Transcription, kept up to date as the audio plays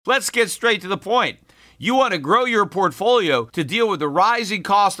Let's get straight to the point. You want to grow your portfolio to deal with the rising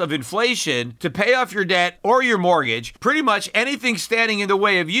cost of inflation, to pay off your debt or your mortgage, pretty much anything standing in the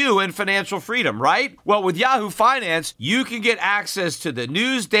way of you and financial freedom, right? Well, with Yahoo Finance, you can get access to the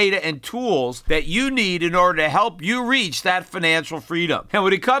news, data, and tools that you need in order to help you reach that financial freedom. And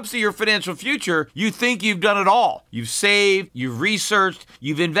when it comes to your financial future, you think you've done it all. You've saved, you've researched,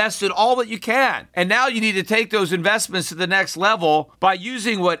 you've invested all that you can. And now you need to take those investments to the next level by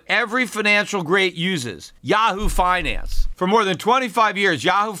using what every financial great uses. Yahoo Finance. For more than 25 years,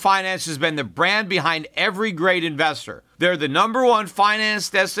 Yahoo Finance has been the brand behind every great investor. They're the #1 finance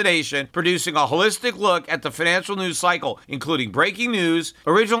destination, producing a holistic look at the financial news cycle, including breaking news,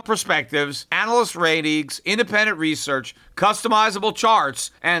 original perspectives, analyst ratings, independent research, customizable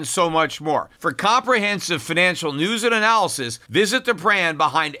charts, and so much more. For comprehensive financial news and analysis, visit the brand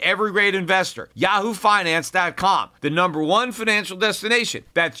behind every great investor, yahoofinance.com, the #1 financial destination.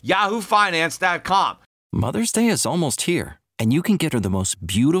 That's yahoofinance.com. Mother's Day is almost here, and you can get her the most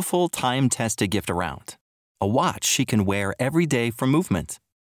beautiful time-tested gift around. A watch she can wear every day from Movement.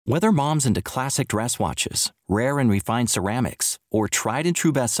 Whether mom's into classic dress watches, rare and refined ceramics, or tried and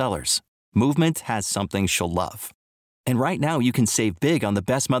true bestsellers, Movement has something she'll love. And right now you can save big on the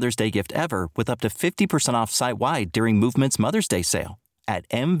best Mother's Day gift ever with up to 50% off site-wide during Movement's Mother's Day sale at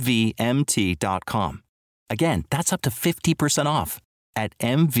MVMT.com. Again, that's up to 50% off at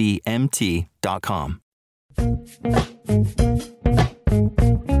MVMT.com.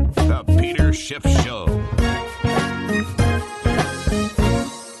 The Peter Schiff Show.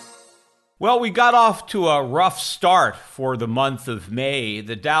 Well, we got off to a rough start for the month of May.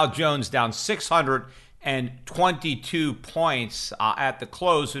 The Dow Jones down 622 points at the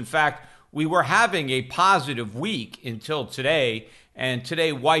close. In fact, we were having a positive week until today, and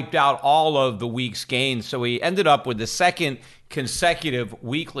today wiped out all of the week's gains. So we ended up with the second consecutive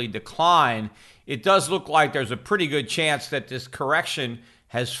weekly decline. It does look like there's a pretty good chance that this correction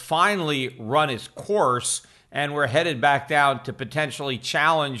has finally run its course, and we're headed back down to potentially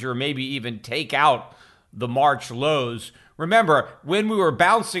challenge or maybe even take out the March lows. Remember, when we were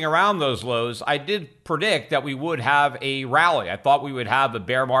bouncing around those lows, I did predict that we would have a rally. I thought we would have a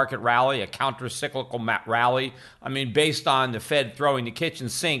bear market rally, a counter-cyclical rally. I mean, based on the Fed throwing the kitchen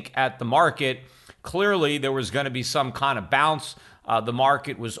sink at the market, clearly there was going to be some kind of bounce. The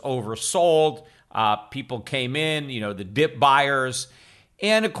market was oversold. People came in, the dip buyers.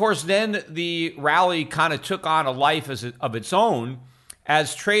 And of course, then the rally kind of took on a life of its own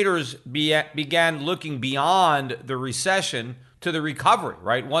as traders began looking beyond the recession to the recovery,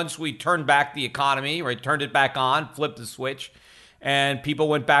 right? Once we turned back the economy, right, turned it back on, flipped the switch, and people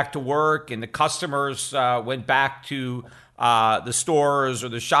went back to work and the customers went back to the stores or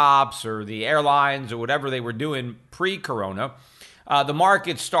the shops or the airlines or whatever they were doing pre-corona, the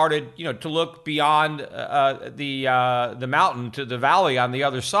market started, to look beyond the mountain to the valley on the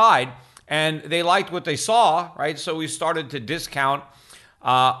other side, and they liked what they saw, right? So we started to discount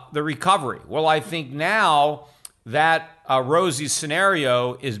the recovery. Well, I think now that rosy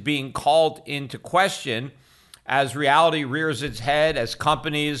scenario is being called into question as reality rears its head, as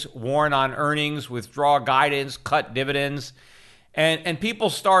companies warn on earnings, withdraw guidance, cut dividends. And people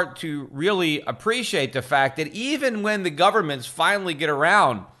start to really appreciate the fact that even when the governments finally get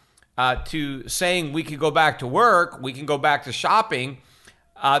around to saying we can go back to work, we can go back to shopping,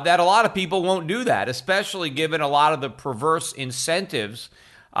 that a lot of people won't do that, especially given a lot of the perverse incentives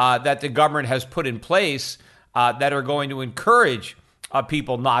that the government has put in place that are going to encourage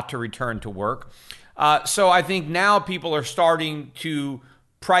people not to return to work. So I think now people are starting to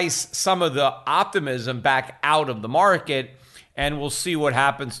price some of the optimism back out of the market, and we'll see what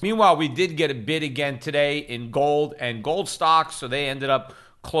happens. Meanwhile, we did get a bid again today in gold and gold stocks, so they ended up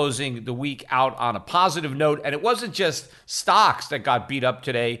closing the week out on a positive note. And it wasn't just stocks that got beat up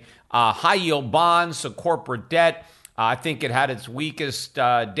today. High-yield bonds, so corporate debt, I think it had its weakest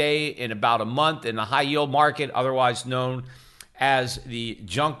day in about a month in the high-yield market, otherwise known as the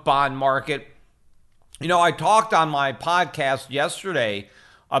junk bond market. I talked on my podcast yesterday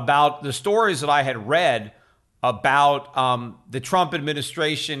about the stories that I had read about the Trump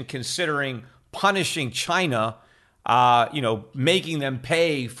administration considering punishing China, making them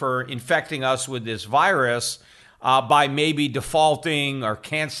pay for infecting us with this virus by maybe defaulting or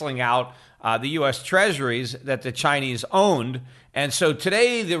canceling out the U.S. treasuries that the Chinese owned. And so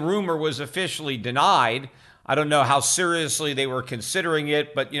today the rumor was officially denied. I don't know how seriously they were considering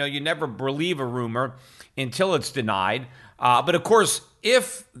it, but you never believe a rumor until it's denied. But of course,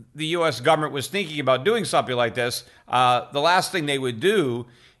 if the U.S. government was thinking about doing something like this, the last thing they would do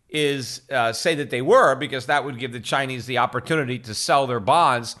is say that they were, because that would give the Chinese the opportunity to sell their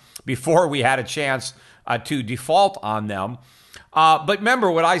bonds before we had a chance to default on them. But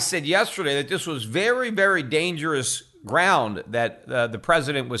remember what I said yesterday, that this was very, very dangerous ground that the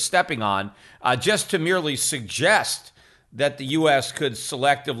president was stepping on, just to merely suggest that the U.S. could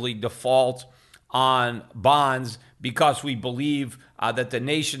selectively default on bonds because we believe that the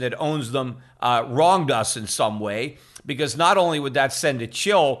nation that owns them wronged us in some way, because not only would that send a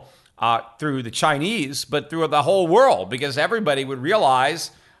chill through the Chinese, but through the whole world, because everybody would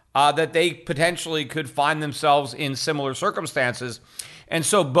realize that they potentially could find themselves in similar circumstances. And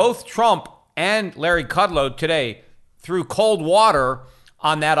so both Trump and Larry Kudlow today threw cold water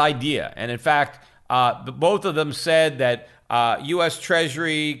on that idea. And in fact, both of them said that U.S.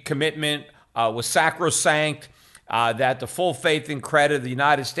 Treasury commitment was sacrosanct, that the full faith and credit of the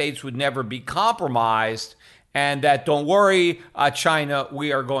United States would never be compromised, and that don't worry, China,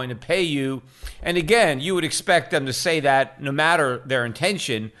 we are going to pay you. And again, you would expect them to say that no matter their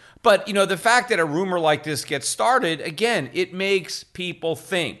intention. But, the fact that a rumor like this gets started, again, it makes people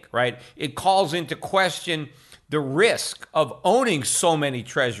think, right? It calls into question the risk of owning so many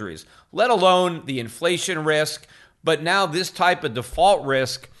treasuries, let alone the inflation risk. But now this type of default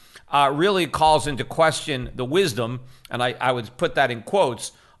risk really calls into question the wisdom, and I would put that in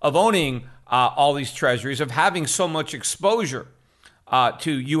quotes, of owning all these treasuries, of having so much exposure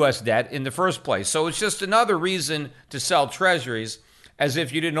to U.S. debt in the first place. So it's just another reason to sell treasuries, as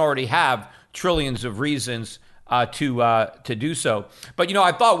if you didn't already have trillions of reasons to do so. But,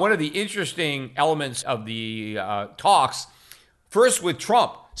 I thought one of the interesting elements of the talks, first with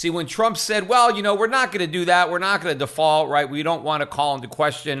Trump. See, when Trump said, well, we're not going to do that. We're not going to default, right? We don't want to call into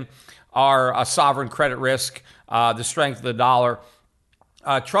question our sovereign credit risk, the strength of the dollar.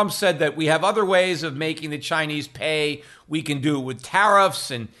 Trump said that we have other ways of making the Chinese pay. We can do it with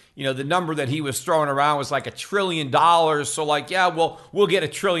tariffs. And, the number that he was throwing around was like $1 trillion. So we'll get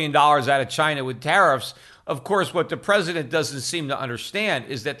 $1 trillion out of China with tariffs. Of course, what the president doesn't seem to understand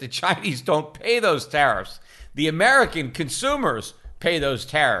is that the Chinese don't pay those tariffs. The American consumers pay those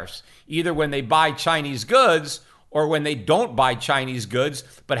tariffs, either when they buy Chinese goods or when they don't buy Chinese goods,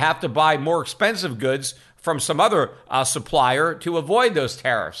 but have to buy more expensive goods from some other supplier to avoid those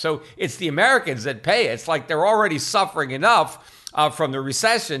tariffs. So it's the Americans that pay. It's like they're already suffering enough from the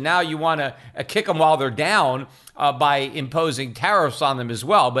recession. Now you want to kick them while they're down by imposing tariffs on them as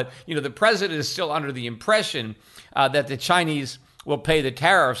well. But, the president is still under the impression that the Chinese will pay the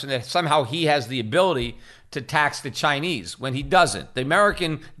tariffs and that somehow he has the ability to tax the Chinese, when he doesn't. The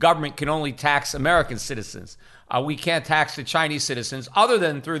American government can only tax American citizens. We can't tax the Chinese citizens other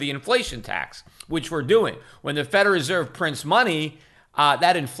than through the inflation tax, which we're doing. When the Federal Reserve prints money,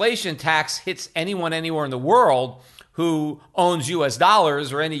 that inflation tax hits anyone anywhere in the world who owns U.S.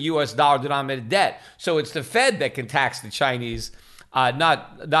 dollars or any U.S. dollar-denominated debt. So it's the Fed that can tax the Chinese,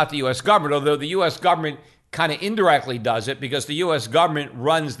 not the U.S. government, although the U.S. government kind of indirectly does it, because the U.S. government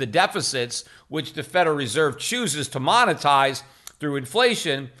runs the deficits, which the Federal Reserve chooses to monetize through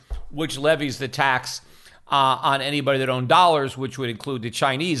inflation, which levies the tax on anybody that owns dollars, which would include the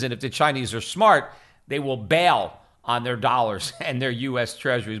Chinese. And if the Chinese are smart, they will bail on their dollars and their U.S.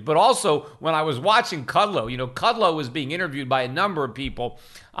 treasuries. But also, when I was watching Kudlow, Kudlow was being interviewed by a number of people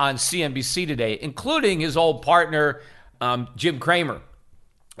on CNBC today, including his old partner, Jim Cramer.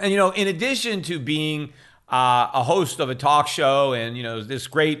 And, in addition to being a host of a talk show and, this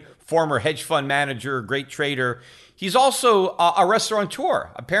great former hedge fund manager, great trader, he's also a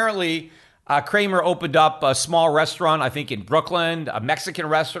restaurateur. Apparently, Cramer opened up a small restaurant, I think in Brooklyn, a Mexican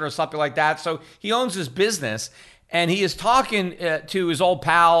restaurant or something like that. So he owns his business, and he is talking to his old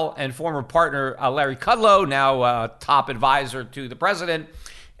pal and former partner, Larry Kudlow, now top advisor to the president.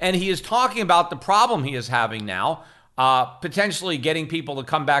 And he is talking about the problem he is having now, potentially getting people to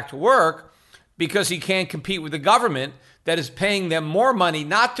come back to work, because he can't compete with the government that is paying them more money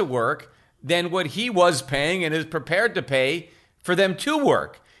not to work than what he was paying and is prepared to pay for them to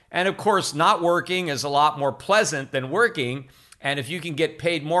work. And of course, not working is a lot more pleasant than working. And if you can get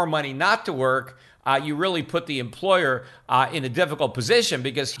paid more money not to work, you really put the employer in a difficult position,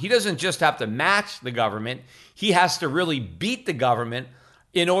 because he doesn't just have to match the government. He has to really beat the government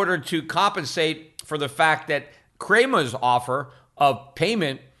in order to compensate for the fact that Cramer's offer of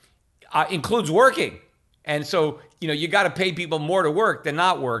payment includes working. And so, you got to pay people more to work than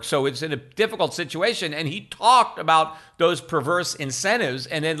not work. So it's in a difficult situation. And he talked about those perverse incentives.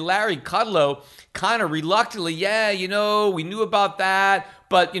 And then Larry Kudlow kind of reluctantly, we knew about that,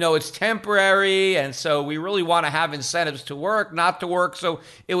 but, it's temporary. And so we really want to have incentives to work, not to work. So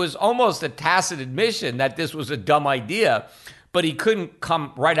it was almost a tacit admission that this was a dumb idea. but he couldn't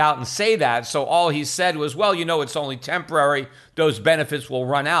come right out and say that. So all he said was, well, it's only temporary. Those benefits will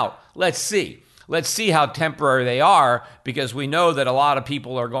run out. Let's see. Let's see how temporary they are, because we know that a lot of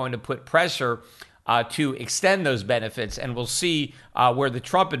people are going to put pressure to extend those benefits, and we'll see where the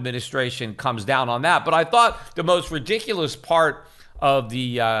Trump administration comes down on that. But I thought the most ridiculous part of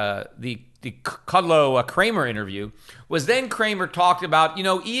the Kudlow Cramer interview was then Cramer talked about,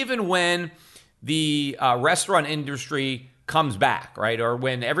 even when the restaurant industry comes back, right, or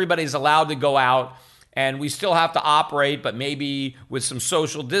when everybody's allowed to go out and we still have to operate, but maybe with some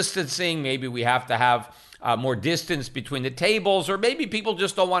social distancing, maybe we have to have more distance between the tables, or maybe people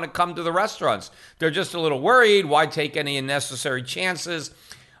just don't want to come to the restaurants. They're just a little worried. Why take any unnecessary chances?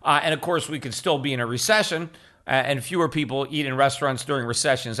 And of course, we could still be in a recession, and fewer people eat in restaurants during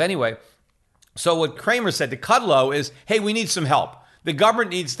recessions anyway. So what Cramer said to Kudlow is, hey, we need some help. The government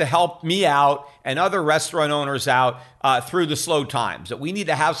needs to help me out and other restaurant owners out through the slow times. That we need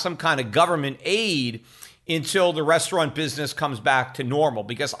to have some kind of government aid until the restaurant business comes back to normal,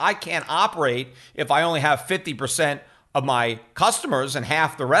 because I can't operate if I only have 50% of my customers and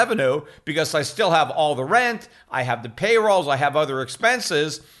half the revenue, because I still have all the rent, I have the payrolls, I have other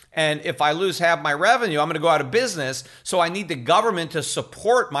expenses. And if I lose half my revenue, I'm going to go out of business. So I need the government to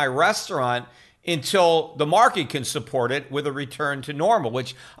support my restaurant until the market can support it with a return to normal,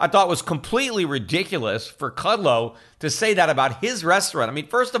 which I thought was completely ridiculous for Kudlow to say that about his restaurant. I mean,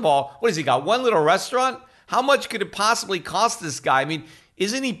 first of all, what has he got? One little restaurant? How much could it possibly cost this guy? I mean,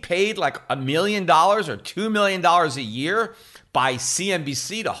 isn't he paid like $1 million or $2 million a year by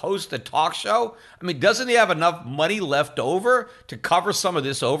CNBC to host a talk show? I mean, doesn't he have enough money left over to cover some of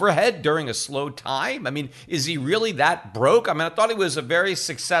this overhead during a slow time? I mean, is he really that broke? I mean, I thought he was a very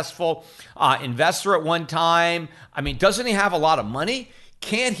successful investor at one time. I mean, doesn't he have a lot of money?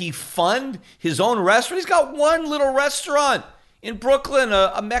 Can't he fund his own restaurant? He's got one little restaurant in Brooklyn,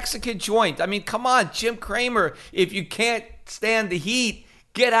 a Mexican joint. I mean, come on, Jim Cramer, if you can't stand the heat,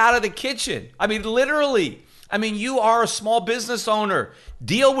 get out of the kitchen. I mean, literally. I mean, you are a small business owner.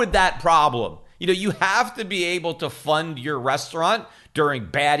 Deal with that problem. You have to be able to fund your restaurant during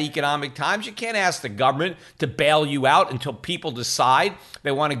bad economic times. You can't ask the government to bail you out until people decide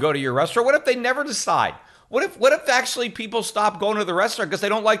they want to go to your restaurant. What if they never decide? What if actually people stop going to the restaurant because they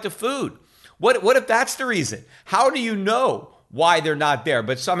don't like the food? What if that's the reason? How do you know why they're not there?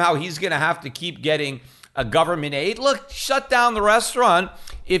 But somehow he's going to have to keep getting a government aid. Look, shut down the restaurant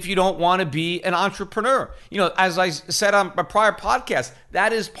if you don't want to be an entrepreneur. As I said on my prior podcast,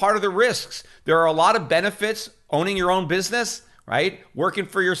 that is part of the risks. There are a lot of benefits owning your own business, right? Working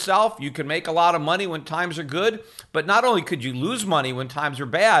for yourself. You can make a lot of money when times are good, but not only could you lose money when times are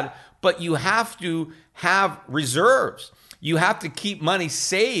bad, but you have to have reserves. You have to keep money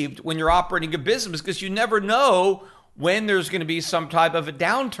saved when you're operating a business, because you never know when there's going to be some type of a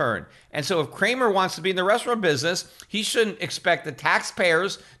downturn. And so if Cramer wants to be in the restaurant business, he shouldn't expect the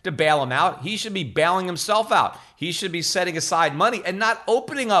taxpayers to bail him out. He should be bailing himself out. He should be setting aside money and not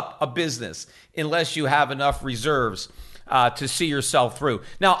opening up a business unless you have enough reserves to see yourself through.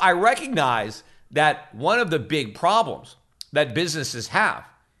 Now, I recognize that one of the big problems that businesses have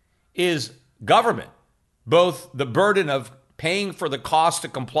is government, both the burden of paying for the cost to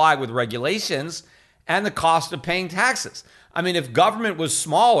comply with regulations and the cost of paying taxes. I mean, if government was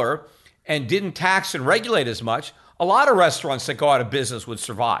smaller and didn't tax and regulate as much, a lot of restaurants that go out of business would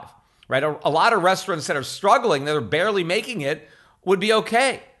survive, right? A lot of restaurants that are struggling, that are barely making it, would be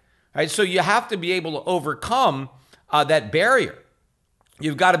okay, right? So you have to be able to overcome that barrier.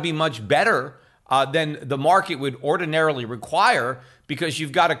 You've got to be much better than the market would ordinarily require, because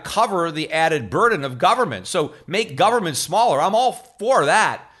you've got to cover the added burden of government. So make government smaller. I'm all for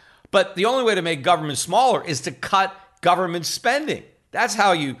that. But the only way to make government smaller is to cut government spending. That's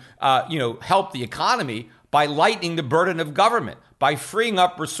how you help the economy, by lightening the burden of government, by freeing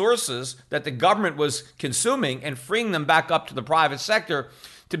up resources that the government was consuming and freeing them back up to the private sector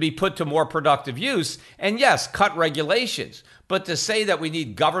to be put to more productive use. And yes, cut regulations. But to say that we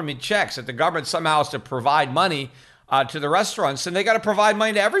need government checks, that the government somehow has to provide money to the restaurants, and they got to provide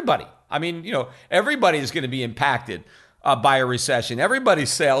money to everybody. I mean, everybody is going to be impacted by a recession.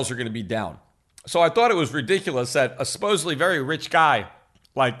 Everybody's sales are going to be down. So I thought it was ridiculous that a supposedly very rich guy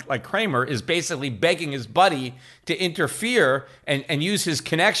like Cramer is basically begging his buddy to interfere and use his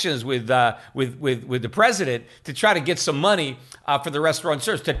connections with the president to try to get some money for the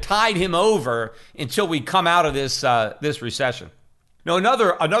restaurateurs, to tide him over until we come out of this recession. Now,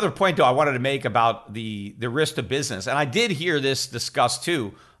 another point, though, I wanted to make about the risk to business, and I did hear this discussed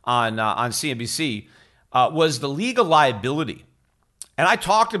too on CNBC, was the legal liability. And I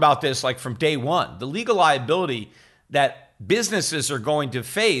talked about this like from day one, the legal liability that businesses are going to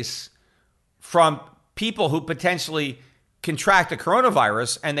face from people who potentially contract the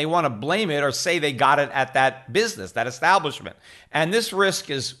coronavirus and they want to blame it or say they got it at that business, that establishment. And this risk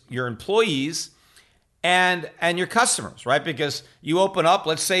is your employees and your customers, right? Because you open up,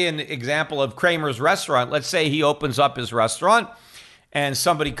 let's say an example of Kramer's restaurant, let's say he opens up his restaurant and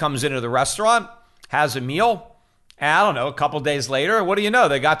somebody comes into the restaurant, has a meal, and I don't know, a couple days later, what do you know?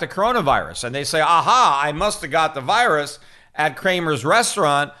 They got the coronavirus and they say, aha, I must have got the virus at Kramer's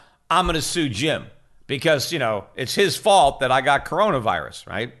restaurant. I'm going to sue Jim because, it's his fault that I got coronavirus,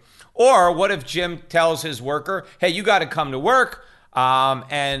 right? Or what if Jim tells his worker, hey, you got to come to work,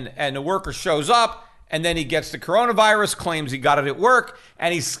 and the worker shows up and then he gets the coronavirus, claims he got it at work,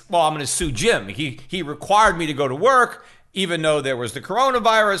 and I'm going to sue Jim. He required me to go to work even though there was the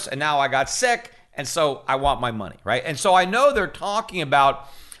coronavirus and now I got sick, and so I want my money, right? And so I know they're talking about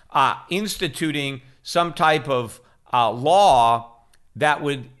instituting some type of law that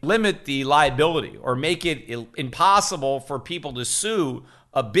would limit the liability or make it impossible for people to sue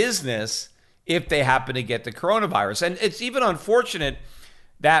a business if they happen to get the coronavirus. And it's even unfortunate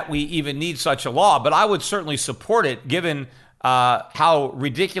that we even need such a law, but I would certainly support it given how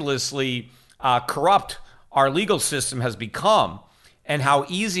ridiculously corrupt our legal system has become and how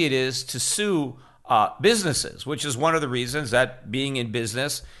easy it is to sue businesses, which is one of the reasons that being in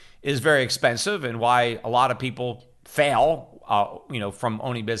business is very expensive and why a lot of people fail from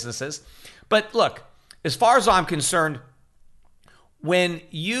owning businesses. But look, as far as I'm concerned, when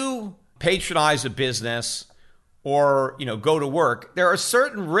you patronize a business or, go to work, there are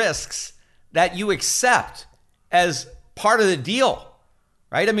certain risks that you accept as part of the deal,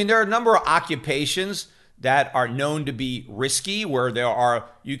 right? I mean, there are a number of occupations that are known to be risky, where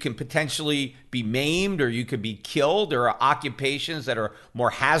you can potentially be maimed or you could be killed. There are occupations that are more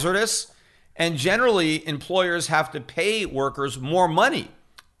hazardous. And generally, employers have to pay workers more money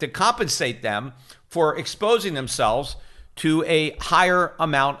to compensate them for exposing themselves to a higher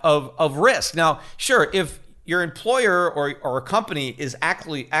amount of risk. Now, sure, if your employer or a company is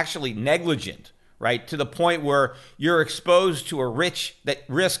actually negligent, right, to the point where you're exposed to a risk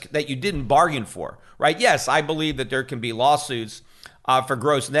that you didn't bargain for, right? Yes, I believe that there can be lawsuits for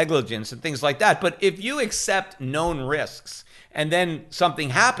gross negligence and things like that. But if you accept known risks and then something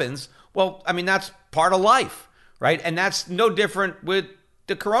happens, well, I mean, that's part of life, right? And that's no different with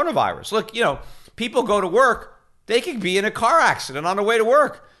the coronavirus. Look, people go to work, they could be in a car accident on the way to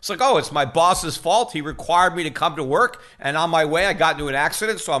work. It's like, oh, it's my boss's fault. He required me to come to work, and on my way, I got into an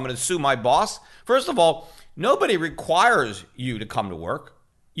accident, so I'm going to sue my boss. First of all, nobody requires you to come to work.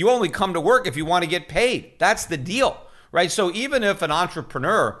 You only come to work if you want to get paid. That's the deal, right? So even if an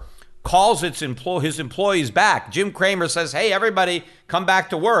entrepreneur calls his employees back, Jim Cramer says, hey, everybody come back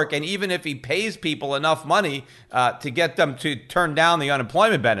to work. And even if he pays people enough money to get them to turn down the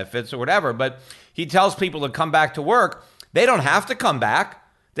unemployment benefits or whatever, but he tells people to come back to work, they don't have to come back.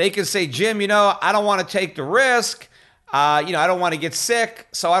 They can say, Jim, I don't want to take the risk. I don't want to get sick,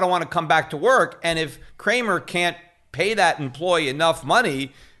 so I don't want to come back to work. And if Cramer can't pay that employee enough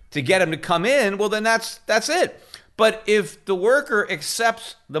money to get him to come in, well, then that's it. But if the worker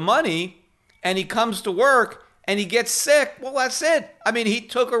accepts the money and he comes to work and he gets sick, well, that's it. I mean, he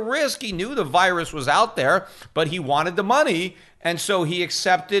took a risk. He knew the virus was out there, but he wanted the money. And so he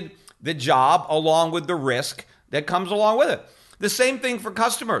accepted the job along with the risk that comes along with it. The same thing for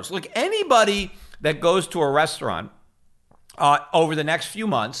customers. Look, anybody that goes to a restaurant over the next few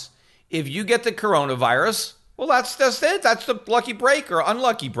months, if you get the coronavirus, well, that's it. That's the lucky break or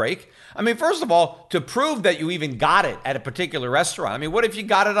unlucky break. I mean, first of all, to prove that you even got it at a particular restaurant. I mean, what if you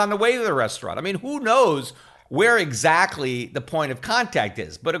got it on the way to the restaurant? I mean, who knows where exactly the point of contact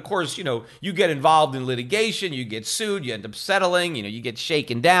is? But of course, you get involved in litigation, you get sued, you end up settling, you get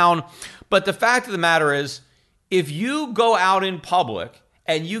shaken down. But the fact of the matter is, if you go out in public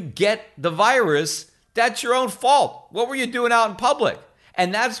and you get the virus, that's your own fault. What were you doing out in public?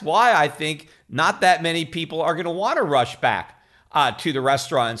 And that's why I think not that many people are going to want to rush back to the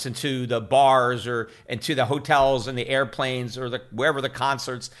restaurants and to the bars and to the hotels and the airplanes or wherever the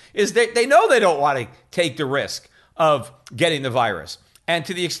concerts is. They know they don't want to take the risk of getting the virus. And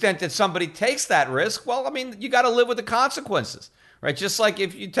to the extent that somebody takes that risk, well, I mean, you got to live with the consequences, right? Just like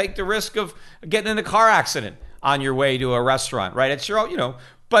if you take the risk of getting in a car accident on your way to a restaurant, right? It's your own,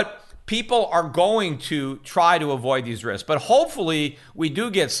 but people are going to try to avoid these risks. But hopefully we do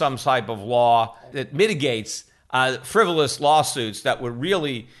get some type of law that mitigates frivolous lawsuits that would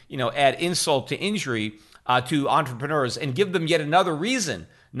really, add insult to injury to entrepreneurs and give them yet another reason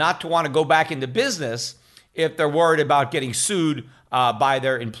not to want to go back into business if they're worried about getting sued by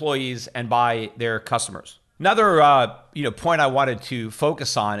their employees and by their customers. Another point I wanted to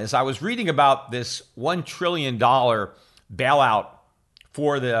focus on is I was reading about this $1 trillion bailout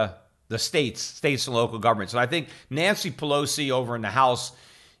for the states and local governments. And I think Nancy Pelosi over in the House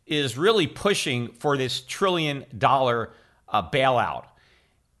is really pushing for this $1 trillion bailout.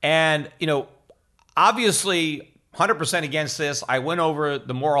 And, obviously 100% against this. I went over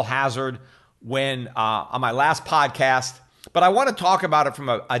the moral hazard when on my last podcast, but I want to talk about it from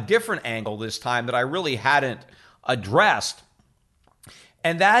a different angle this time that I really hadn't addressed.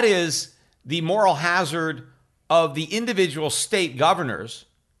 And that is the moral hazard of the individual state governors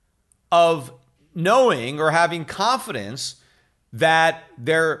of knowing or having confidence that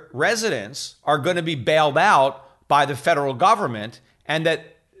their residents are going to be bailed out by the federal government and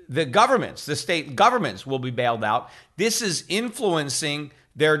that the state governments will be bailed out. This is influencing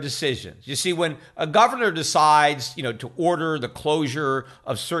their decisions. You see, when a governor decides, to order the closure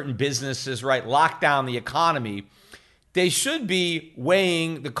of certain businesses, right, lock down the economy, they should be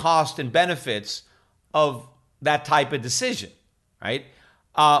weighing the cost and benefits of that type of decision, right?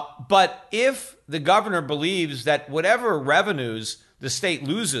 But if the governor believes that whatever revenues the state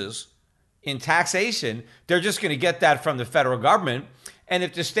loses in taxation, they're just going to get that from the federal government. And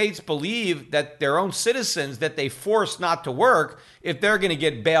if the states believe that their own citizens that they force not to work, if they're going to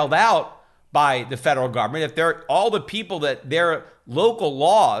get bailed out by the federal government, if they're all the people that their local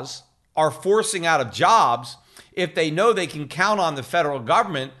laws are forcing out of jobs, if they know they can count on the federal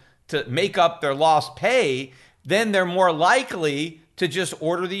government to make up their lost pay, then they're more likely to just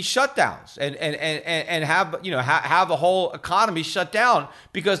order these shutdowns and have the whole economy shut down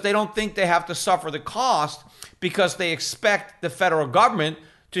because they don't think they have to suffer the cost because they expect the federal government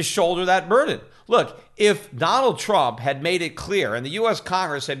to shoulder that burden. Look, if Donald Trump had made it clear and the U.S.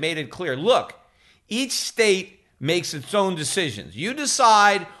 Congress had made it clear, look, each state makes its own decisions. You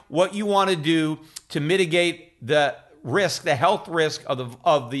decide what you want to do to mitigate the risk, the health risk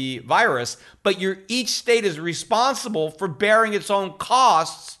of the virus, but each state is responsible for bearing its own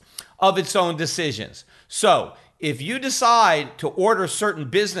costs of its own decisions. So if you decide to order certain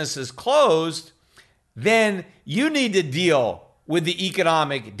businesses closed, then you need to deal with the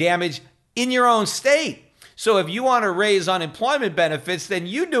economic damage in your own state. So if you want to raise unemployment benefits, then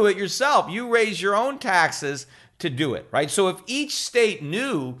you do it yourself. You raise your own taxes to do it, right? So if each state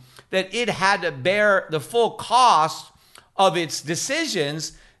knew that it had to bear the full cost of its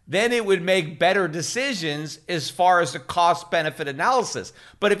decisions, then it would make better decisions as far as the cost-benefit analysis.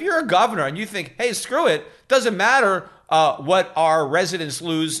 But if you're a governor and you think, hey, screw it, doesn't matter what our residents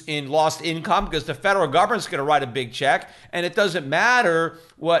lose in lost income because the federal government's going to write a big check, and it doesn't matter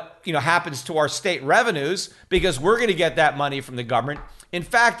what happens to our state revenues because we're going to get that money from the government. In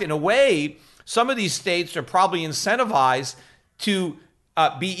fact, in a way, some of these states are probably incentivized to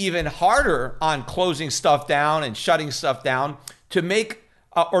be even harder on closing stuff down and shutting stuff down to make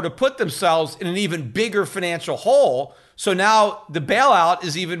or to put themselves in an even bigger financial hole. So now the bailout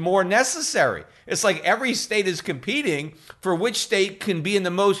is even more necessary. It's like every state is competing for which state can be in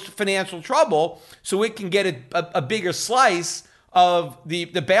the most financial trouble so it can get a bigger slice of the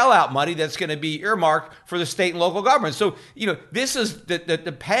bailout money that's going to be earmarked for the state and local government. So, this is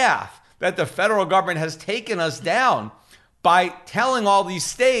the path that the federal government has taken us down by telling all these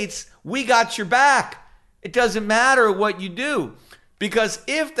states, we got your back. It doesn't matter what you do. Because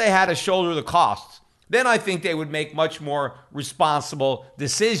if they had to shoulder the costs, then I think they would make much more responsible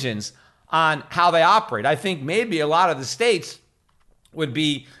decisions on how they operate. I think maybe a lot of the states would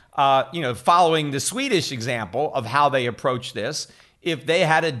be, following the Swedish example of how they approach this if they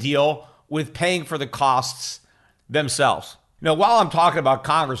had to deal with paying for the costs themselves. While I'm talking about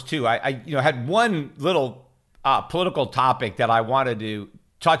Congress too, I had one little political topic that I wanted to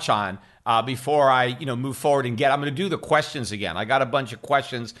touch on before I move forward and I'm going to do the questions again. I got a bunch of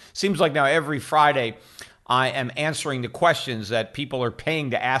questions. Seems like now every Friday I am answering the questions that people are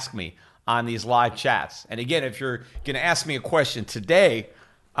paying to ask me on these live chats. And again, if you're going to ask me a question today,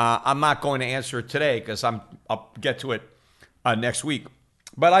 I'm not going to answer it today because I'll get to it next week.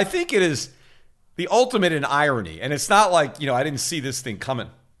 But I think it is the ultimate in irony. And it's not like, I didn't see this thing coming.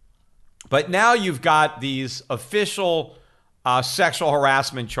 But now you've got these official sexual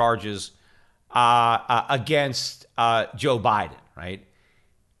harassment charges against Joe Biden, right?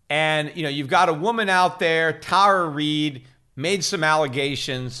 And, you've got a woman out there, Tara Reid, made some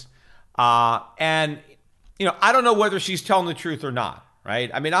allegations. And I don't know whether she's telling the truth or not, right?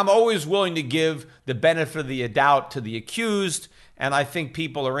 I mean, I'm always willing to give the benefit of the doubt to the accused. And I think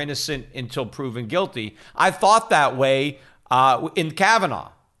people are innocent until proven guilty. I thought that way in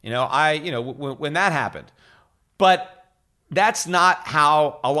Kavanaugh, when that happened. But that's not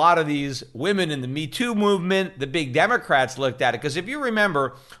how a lot of these women in the Me Too movement, the big Democrats, looked at it. Because if you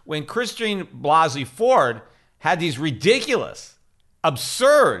remember, when Christine Blasey Ford had these ridiculous,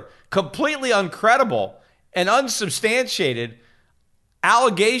 absurd, completely uncredible, and unsubstantiated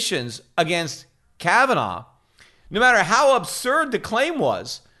allegations against Kavanaugh, no matter how absurd the claim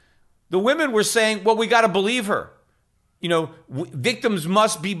was, the women were saying, well, we got to believe her. Victims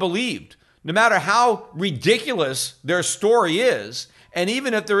must be believed. No matter how ridiculous their story is, and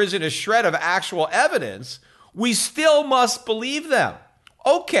even if there isn't a shred of actual evidence, we still must believe them.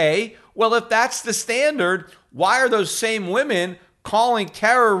 Okay, well, if that's the standard, why are those same women calling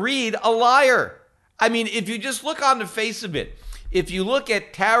Tara Reade a liar? I mean, if you just look on the face of it, if you look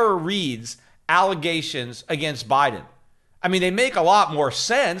at Tara Reade's allegations against Biden, I mean, they make a lot more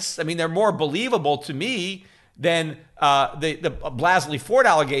sense. I mean, they're more believable to me than the Blasey Ford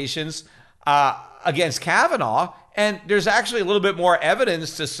allegations against Kavanaugh, and there's actually a little bit more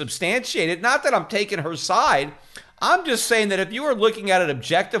evidence to substantiate it. Not that I'm taking her side. I'm just saying that if you were looking at it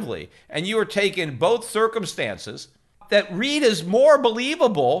objectively and you were taking both circumstances, that Reade is more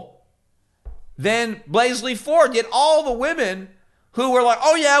believable than Blasey Ford. Yet all the women who were like,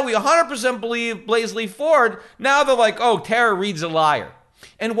 oh yeah, we 100% believe Blasey Ford, now they're like, oh, Tara Reade's a liar.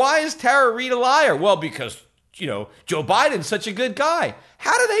 And why is Tara Reade a liar? Well, because Joe Biden's such a good guy.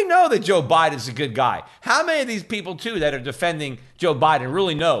 How do they know that Joe Biden's a good guy? How many of these people, too, that are defending Joe Biden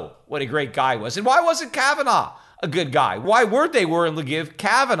really know what a great guy was? And why wasn't Kavanaugh a good guy? Why weren't they willing to give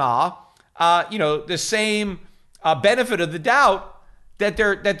Kavanaugh, the same benefit of the doubt that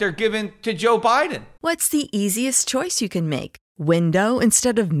they're giving to Joe Biden? What's the easiest choice you can make? Window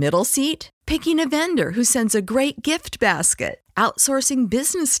instead of middle seat? Picking a vendor who sends a great gift basket? Outsourcing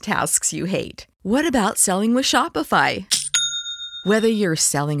business tasks you hate? What about selling with Shopify? Whether you're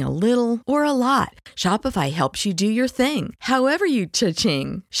selling a little or a lot, Shopify helps you do your thing, however you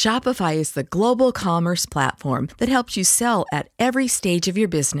cha-ching. Shopify is the global commerce platform that helps you sell at every stage of your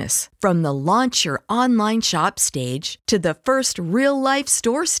business. From the launch your online shop stage to the first real-life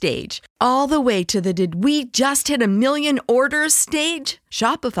store stage, all the way to the did we just hit 1 million orders stage.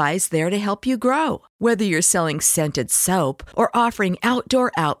 Shopify's there to help you grow. Whether you're selling scented soap or offering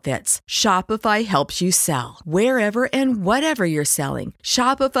outdoor outfits, Shopify helps you sell. Wherever and whatever you're selling,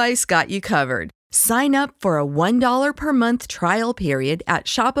 Shopify's got you covered. Sign up for a $1 per month trial period at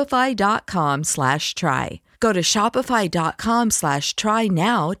shopify.com/try. Go to shopify.com/try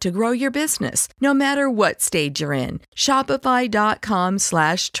now to grow your business, no matter what stage you're in.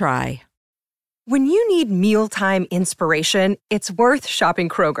 Shopify.com/try. When you need mealtime inspiration, it's worth shopping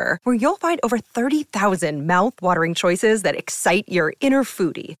Kroger, where you'll find over 30,000 mouth-watering choices that excite your inner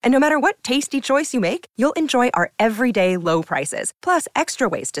foodie. And no matter what tasty choice you make, you'll enjoy our everyday low prices, plus extra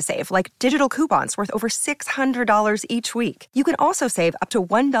ways to save, like digital coupons worth over $600 each week. You can also save up to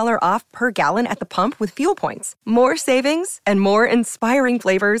 $1 off per gallon at the pump with fuel points. More savings and more inspiring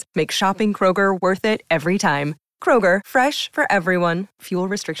flavors make shopping Kroger worth it every time. Kroger, fresh for everyone. Fuel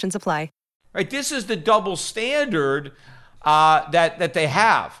restrictions apply. Right, this is the double standard that they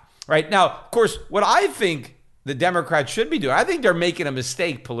have. Right now, of course, what I think the Democrats should be doing, I think they're making a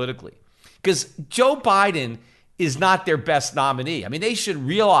mistake politically, because Joe Biden is not their best nominee. I mean, they should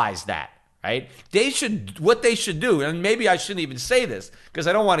realize that. Right? What they should do, and maybe I shouldn't even say this because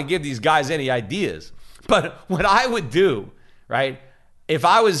I don't want to give these guys any ideas. But what I would do, right, if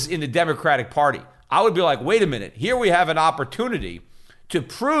I was in the Democratic Party, I would be like, wait a minute, here we have an opportunity to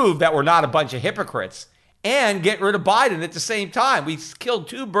prove that we're not a bunch of hypocrites and get rid of Biden at the same time. We killed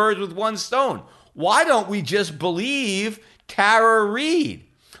two birds with one stone. Why don't we just believe Tara Reade?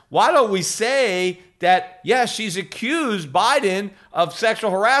 Why don't we say that, yes, she's accused Biden of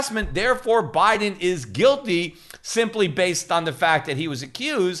sexual harassment, therefore Biden is guilty simply based on the fact that he was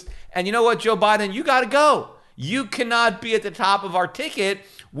accused. And you know what, Joe Biden, you got to go. You cannot be at the top of our ticket.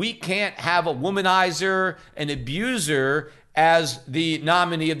 We can't have a womanizer, an abuser as the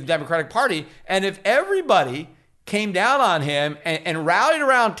nominee of the Democratic Party. And if everybody came down on him and rallied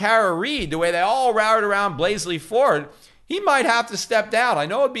around Tara Reade the way they all rallied around Blasey Ford, he might have to step down. I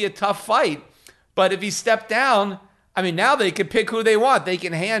know it'd be a tough fight, but if he stepped down, I mean, now they can pick who they want. They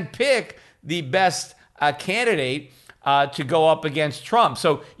can hand pick the best candidate to go up against Trump.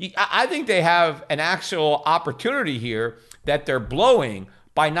 So I think they have an actual opportunity here that they're blowing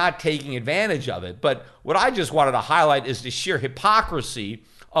by not taking advantage of it. But what I just wanted to highlight is the sheer hypocrisy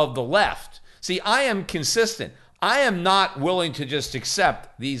of the left. See, I am consistent. I am not willing to just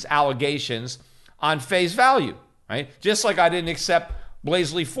accept these allegations on face value, right? Just like I didn't accept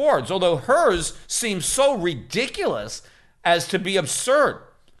Blasey Ford's, although hers seems so ridiculous as to be absurd.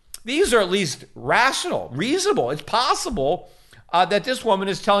 these are at least rational, reasonable. It's possible that this woman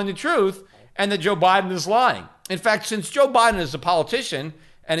is telling the truth and that Joe Biden is lying. In fact, since Joe Biden is a politician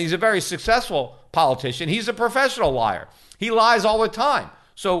and he's a very successful politician, he's a professional liar. He lies all the time.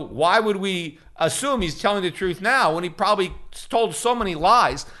 So why would we assume he's telling the truth now when he probably told so many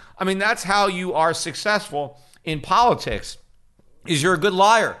lies? I mean, that's how you are successful in politics, is you're a good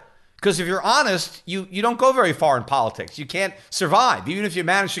liar. Because if you're honest, you don't go very far in politics. You can't survive. Even if you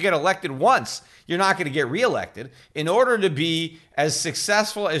manage to get elected once, you're not going to get reelected. In order to be as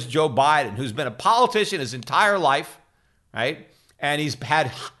successful as Joe Biden, who's been a politician his entire life, right? And he's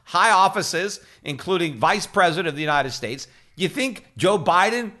had high offices, including vice president of the United States. You think Joe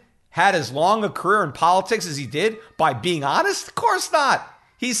Biden had as long a career in politics as he did by being honest? Of course not.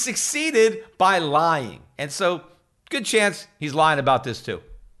 He succeeded by lying. And so, good chance he's lying about this too.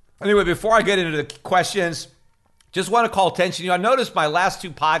 Anyway, before I get into the questions, just want to call attention. I noticed my last two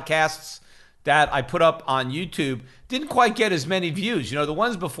podcasts that I put up on YouTube didn't quite get as many views. The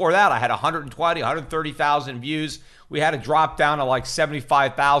ones before that, I had 120, 130,000 views. We had to drop down to like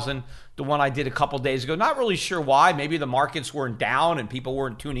 75,000. The one I did a couple days ago. Not really sure why. Maybe the markets weren't down and people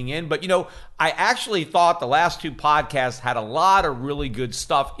weren't tuning in. But, I actually thought the last two podcasts had a lot of really good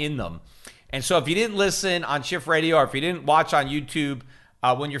stuff in them. And so if you didn't listen on Shift Radio or if you didn't watch on YouTube,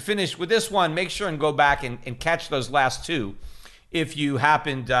 when you're finished with this one, make sure and go back and catch those last two if you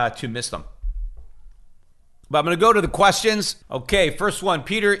happened to miss them. But I'm going to go to the questions. Okay, first one.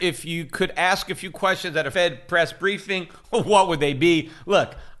 Peter, if you could ask a few questions at a Fed press briefing, what would they be?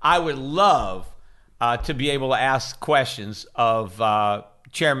 Look, I would love to be able to ask questions of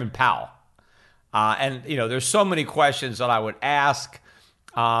Chairman Powell. And there's so many questions that I would ask.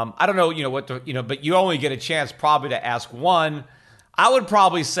 I don't know, but you only get a chance probably to ask one. I would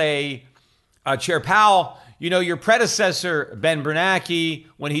probably say, Chair Powell, your predecessor, Ben Bernanke,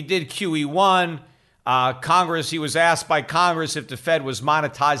 when he did QE1, he was asked by Congress if the Fed was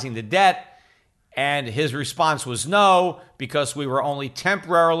monetizing the debt, and his response was no, because we were only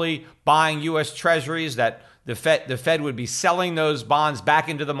temporarily buying U.S. Treasuries, that the Fed would be selling those bonds back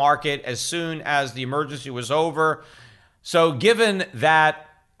into the market as soon as the emergency was over. So given that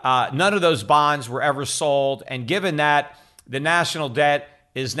none of those bonds were ever sold, and given that the national debt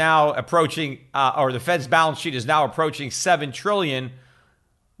is now approaching, or the Fed's balance sheet is now approaching $7 trillion,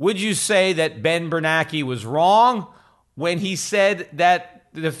 would you say that Ben Bernanke was wrong when he said that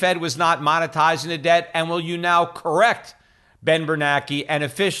the Fed was not monetizing the debt? And will you now correct Ben Bernanke and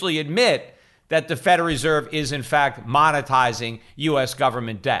officially admit that the Federal Reserve is in fact monetizing U.S.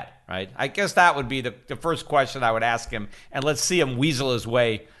 government debt, right? I guess that would be the first question I would ask him, and let's see him weasel his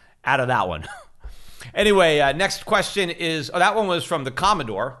way out of that one. Anyway, next question is, that one was from the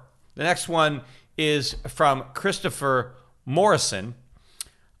Commodore. The next one is from Christopher Morrison.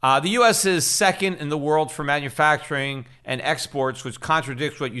 The U.S. is second in the world for manufacturing and exports, which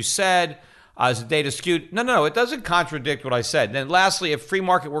contradicts what you said. Is the data skewed? No, it doesn't contradict what I said. Then lastly, if free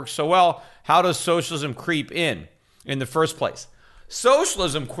market works so well, how does socialism creep in the first place?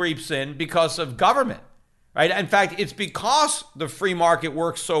 Socialism creeps in because of government, right? In fact, it's because the free market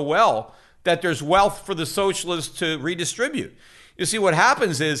works so well that there's wealth for the socialists to redistribute. You see, what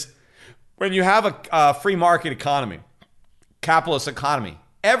happens is when you have a free market economy, capitalist economy,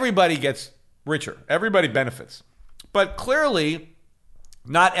 everybody gets richer. Everybody benefits. But clearly,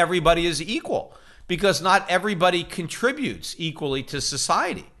 not everybody is equal because not everybody contributes equally to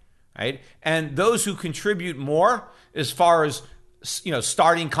society, right? And those who contribute more as far as,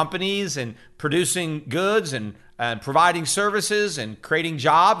 starting companies and producing goods and providing services and creating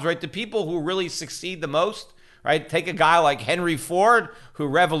jobs, right? The people who really succeed the most, right? Take a guy like Henry Ford, who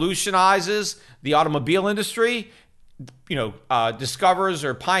revolutionizes the automobile industry, discovers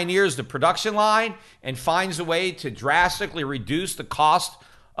or pioneers the production line and finds a way to drastically reduce the cost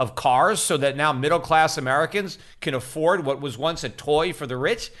of cars so that now middle-class Americans can afford what was once a toy for the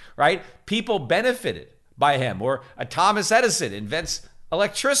rich, right? People benefited by him. Or Thomas Edison invents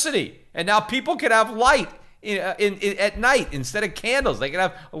electricity, and now people can have light at night instead of candles. They can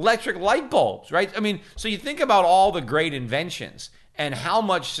have electric light bulbs, right? I mean, so you think about all the great inventions and how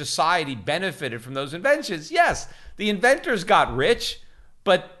much society benefited from those inventions. Yes, the inventors got rich,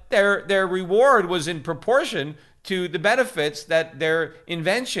 but their reward was in proportion to the benefits that their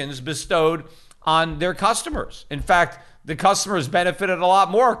inventions bestowed on their customers. In fact, the customers benefited a lot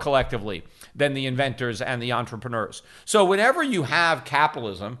more collectively than the inventors and the entrepreneurs. So whenever you have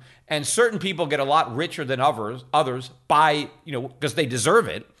capitalism and certain people get a lot richer than others by, because they deserve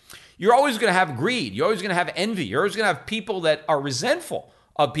it, you're always going to have greed. You're always going to have envy. You're always going to have people that are resentful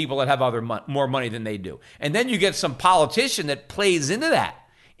of people that have more money than they do. And then you get some politician that plays into that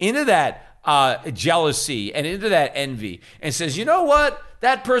into that jealousy and into that envy and says, you know what?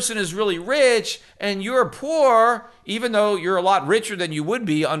 That person is really rich and you're poor, even though you're a lot richer than you would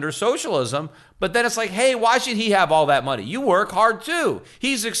be under socialism. But then it's like, hey, why should he have all that money? You work hard too.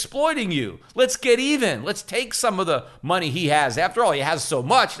 He's exploiting you. Let's get even. Let's take some of the money he has. After all, he has so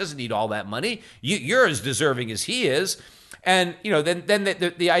much. He doesn't need all that money. You're as deserving as he is. And, then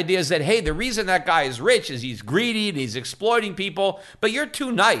the idea is that, hey, the reason that guy is rich is he's greedy and he's exploiting people, but you're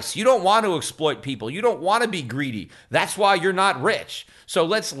too nice. You don't want to exploit people. You don't want to be greedy. That's why you're not rich. So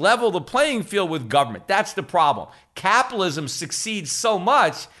let's level the playing field with government. That's the problem. Capitalism succeeds so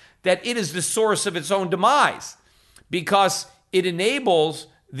much that it is the source of its own demise because it enables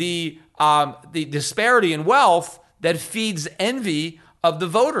the disparity in wealth that feeds envy of the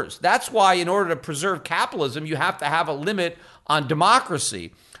voters. That's why in order to preserve capitalism, you have to have a limit on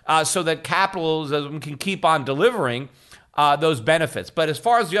democracy so that capitalism can keep on delivering those benefits. But as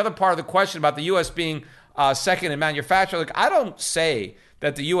far as the other part of the question about the U.S. being second in manufacturing, I don't say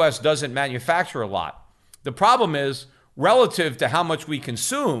that the U.S. doesn't manufacture a lot. The problem is relative to how much we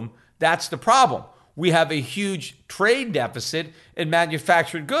consume, that's the problem. We have a huge trade deficit in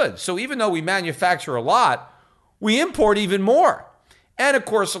manufactured goods. So even though we manufacture a lot, we import even more. And of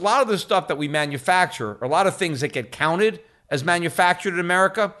course, a lot of the stuff that we manufacture, a lot of things that get counted as manufactured in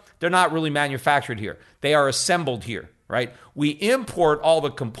America, they're not really manufactured here. They are assembled here, right? We import all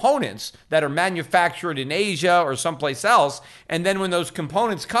the components that are manufactured in Asia or someplace else. And then when those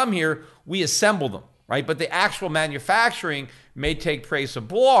components come here, we assemble them, right? But the actual manufacturing may take place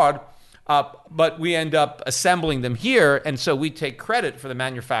abroad, but we end up assembling them here. And so we take credit for the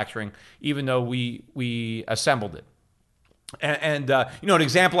manufacturing, even though we assembled it. And an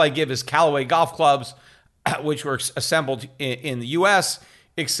example I give is Callaway golf clubs, which were assembled in the U.S.,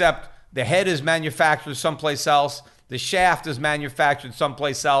 except the head is manufactured someplace else, the shaft is manufactured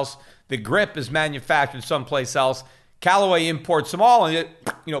someplace else, the grip is manufactured someplace else. Callaway imports them all and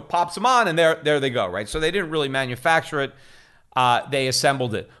it, pops them on, and there they go, right? So they didn't really manufacture it; they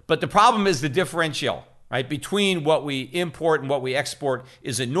assembled it. But the problem is the differential, right, between what we import and what we export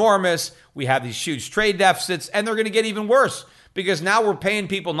is enormous. We have these huge trade deficits, and they're going to get even worse because now we're paying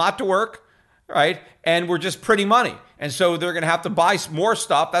people not to work, right? And we're just printing money. And so they're going to have to buy more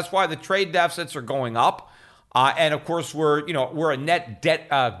stuff. That's why the trade deficits are going up. And of course, we're a net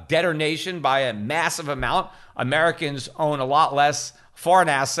debtor nation by a massive amount. Americans own a lot less foreign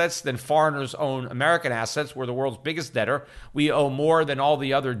assets than foreigners own American assets. We're the world's biggest debtor. We owe more than all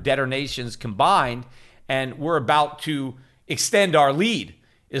the other debtor nations combined. And we're about to extend our lead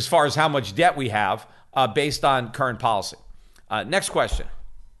as far as how much debt we have based on current policy. Next question.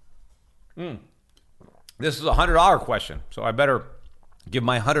 This is a $100 question, so I better give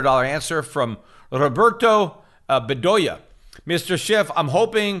my $100 answer from Roberto Bedoya. Mr. Schiff, I'm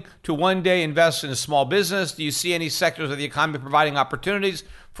hoping to one day invest in a small business. Do you see any sectors of the economy providing opportunities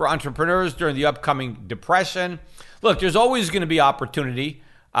for entrepreneurs during the upcoming depression? Look, there's always going to be opportunity.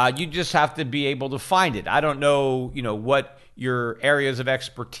 You just have to be able to find it. I don't know, what your areas of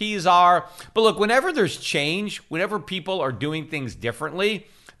expertise are. But look, whenever there's change, whenever people are doing things differently,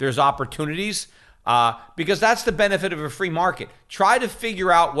 there's opportunities because that's the benefit of a free market. Try to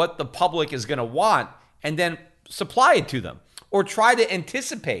figure out what the public is going to want and then supply it to them, or try to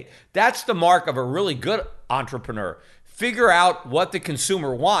anticipate. That's the mark of a really good entrepreneur. Figure out what the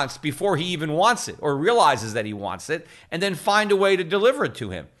consumer wants before he even wants it or realizes that he wants it, and then find a way to deliver it to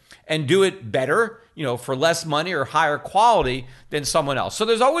him and do it better, for less money or higher quality than someone else. So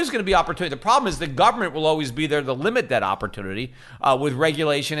there's always going to be opportunity. The problem is the government will always be there to limit that opportunity with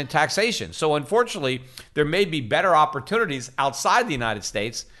regulation and taxation. So unfortunately, there may be better opportunities outside the United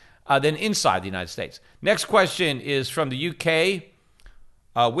States than inside the United States. Next question is from the UK.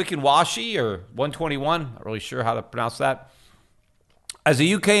 Wickenwashi or 121, not really sure how to pronounce that. As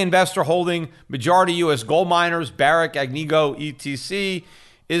a UK investor holding majority U.S. gold miners, Barrick, Agnico, etc.,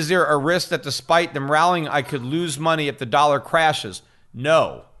 is there a risk that despite them rallying, I could lose money if the dollar crashes?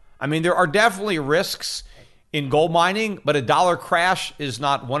 No. I mean, there are definitely risks in gold mining, but a dollar crash is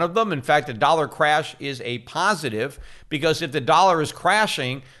not one of them. In fact, a dollar crash is a positive because if the dollar is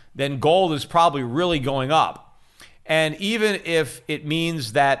crashing, then gold is probably really going up. And even if it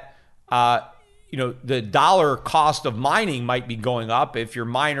means that, the dollar cost of mining might be going up if your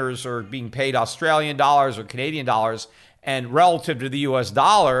miners are being paid Australian dollars or Canadian dollars, and relative to the U.S.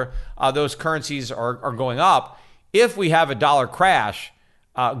 dollar, those currencies are going up. If we have a dollar crash,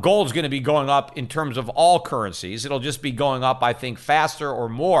 gold's going to be going up in terms of all currencies. It'll just be going up, I think, faster or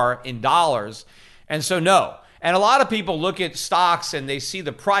more in dollars. And so, no. And a lot of people look at stocks and they see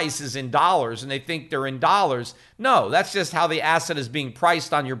the price is in dollars and they think they're in dollars. No, that's just how the asset is being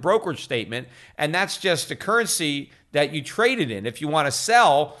priced on your brokerage statement. And that's just the currency that you traded in. If you want to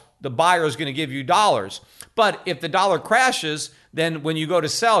sell, the buyer is going to give you dollars. But if the dollar crashes, then when you go to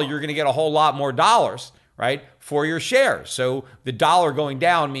sell, you're going to get a whole lot more dollars, right, for your shares. So the dollar going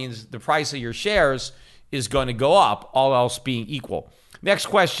down means the price of your shares is going to go up, all else being equal. Next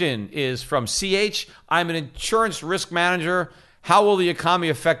question is from CH. I'm an insurance risk manager. How will the economy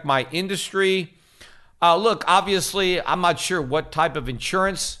affect my industry? Look, obviously, I'm not sure what type of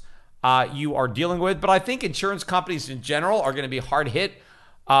insurance you are dealing with, but I think insurance companies in general are going to be hard hit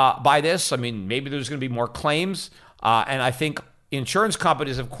by this. I mean, maybe there's going to be more claims. And I think insurance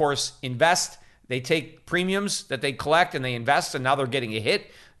companies, of course, invest. They take premiums that they collect and they invest, and now they're getting a hit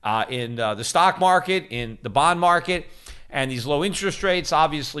in the stock market, in the bond market. And these low interest rates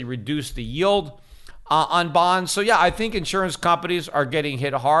obviously reduce the yield on bonds. So, yeah, I think insurance companies are getting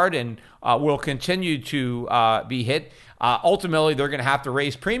hit hard and will continue to be hit. Ultimately, they're going to have to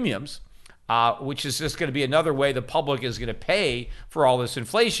raise premiums, which is just going to be another way the public is going to pay for all this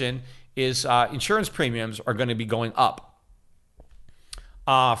inflation, is insurance premiums are going to be going up.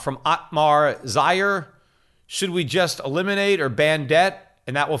 From Atmar Zaire, should we just eliminate or ban debt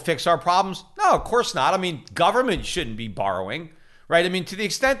and that will fix our problems? No, of course not. I mean, government shouldn't be borrowing, right? I mean, to the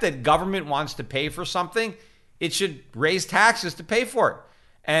extent that government wants to pay for something, it should raise taxes to pay for it.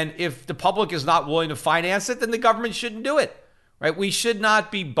 And if the public is not willing to finance it, then the government shouldn't do it, right? We should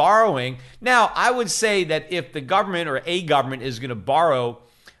not be borrowing. Now, I would say that if the government or a government is going to borrow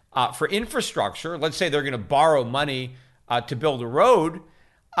for infrastructure, let's say they're going to borrow money to build a road,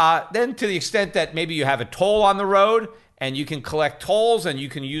 then to the extent that maybe you have a toll on the road and you can collect tolls and you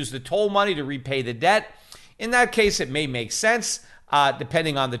can use the toll money to repay the debt, in that case, it may make sense,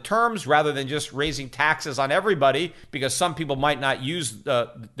 depending on the terms, rather than just raising taxes on everybody, because some people might not use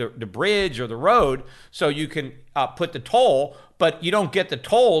the bridge or the road. So you can put the toll, but you don't get the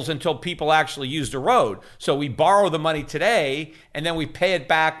tolls until people actually use the road. So we borrow the money today and then we pay it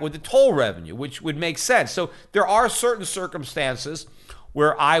back with the toll revenue, which would make sense. So there are certain circumstances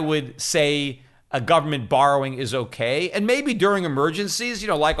where I would say a government borrowing is okay. And maybe during emergencies,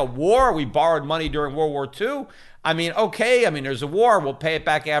 like a war, we borrowed money during World War II. I mean, okay, there's a war, we'll pay it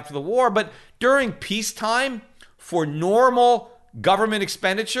back after the war. But during peacetime, for normal government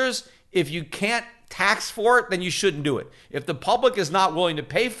expenditures, if you can't tax for it, then you shouldn't do it. If the public is not willing to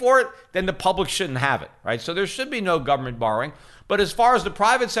pay for it, then the public shouldn't have it, right? So there should be no government borrowing. But as far as the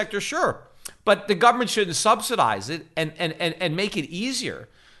private sector, sure. But the government shouldn't subsidize it and make it easier.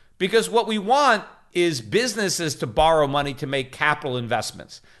 Because what we want is businesses to borrow money to make capital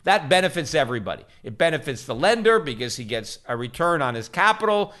investments. That benefits everybody. It benefits the lender because he gets a return on his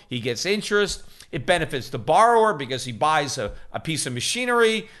capital. He gets interest. It benefits the borrower because he buys a piece of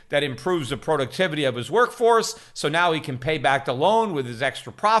machinery that improves the productivity of his workforce. So now he can pay back the loan with his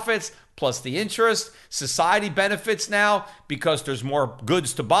extra profits plus the interest. Society benefits now because there's more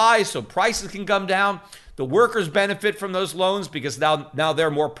goods to buy, so prices can come down. The workers benefit from those loans because now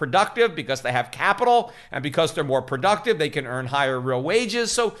they're more productive because they have capital, and because they're more productive, they can earn higher real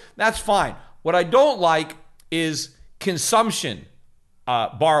wages. So that's fine. What I don't like is consumption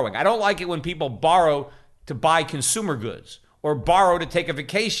borrowing. I don't like it when people borrow to buy consumer goods or borrow to take a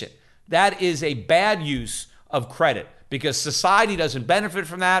vacation. That is a bad use of credit because society doesn't benefit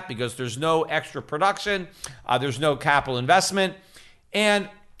from that because there's no extra production, there's no capital investment. And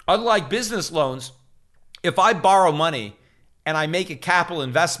unlike business loans, if I borrow money and I make a capital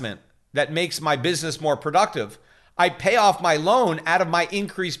investment that makes my business more productive, I pay off my loan out of my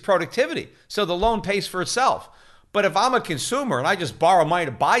increased productivity. So the loan pays for itself. But if I'm a consumer and I just borrow money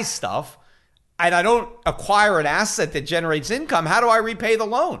to buy stuff and I don't acquire an asset that generates income, how do I repay the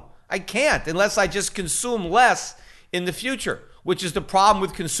loan? I can't unless I just consume less in the future, which is the problem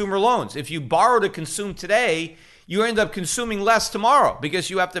with consumer loans. If you borrow to consume today, you end up consuming less tomorrow because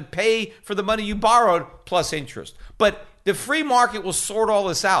you have to pay for the money you borrowed plus interest. But the free market will sort all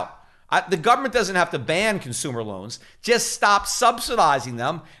this out. The government doesn't have to ban consumer loans, just stop subsidizing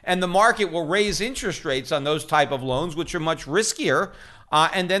them, and the market will raise interest rates on those type of loans, which are much riskier,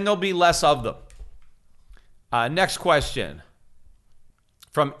 and then there'll be less of them. Next question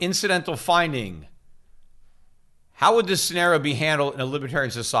from Incidental Finding. How would this scenario be handled in a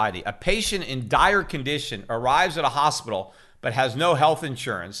libertarian society? A patient in dire condition arrives at a hospital but has no health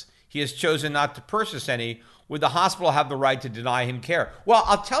insurance. He has chosen not to purchase any. Would the hospital have the right to deny him care? Well,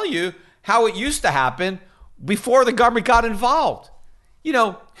 I'll tell you how it used to happen before the government got involved.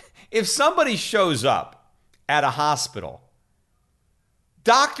 If somebody shows up at a hospital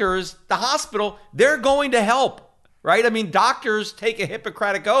doctors, the hospital, they're going to help, right? I mean, doctors take a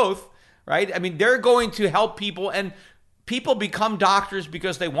Hippocratic oath, right? I mean, they're going to help people, and people become doctors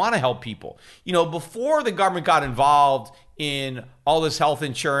because they want to help people. You know, before the government got involved in all this health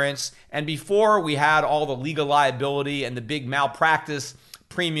insurance, and before we had all the legal liability and the big malpractice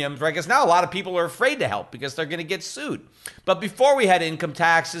premiums, right? Because now a lot of people are afraid to help because they're going to get sued. But before we had income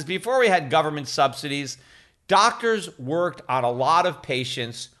taxes, before we had government subsidies, doctors worked on a lot of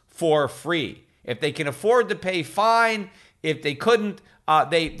patients for free. If they can afford to pay, fine. If they couldn't,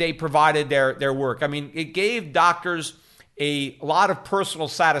 they provided their work. I mean, it gave doctors a lot of personal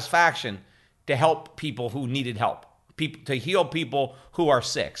satisfaction to help people who needed help, to heal people who are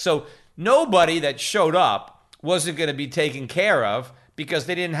sick. So nobody that showed up wasn't going to be taken care of because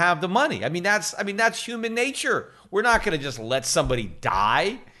they didn't have the money. I mean, that's human nature. We're not going to just let somebody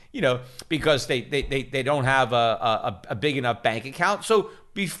die, you know, because they don't have a big enough bank account. So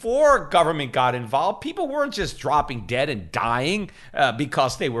before government got involved, people weren't just dropping dead and dying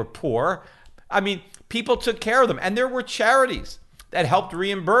because they were poor. I mean, people took care of them. And there were charities that helped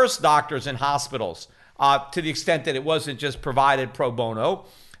reimburse doctors and hospitals to the extent that it wasn't just provided pro bono.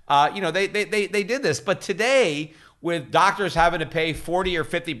 They did this. But today, with doctors having to pay 40 or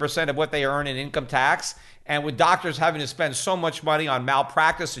 50% of what they earn in income tax, and with doctors having to spend so much money on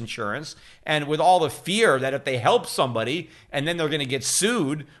malpractice insurance, and with all the fear that if they help somebody and then they're going to get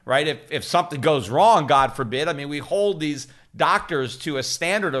sued, right? If something goes wrong, God forbid. I mean, we hold these doctors to a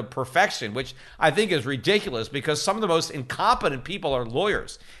standard of perfection, which I think is ridiculous because some of the most incompetent people are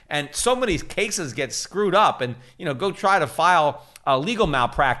lawyers. And so many cases get screwed up, and, you know, go try to file a legal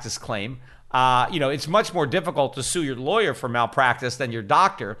malpractice claim. It's much more difficult to sue your lawyer for malpractice than your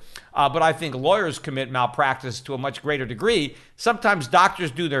doctor. But I think lawyers commit malpractice to a much greater degree. Sometimes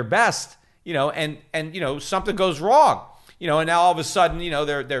doctors do their best, and something goes wrong, and now all of a sudden,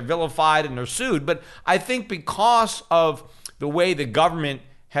 they're vilified and they're sued. But I think because of the way the government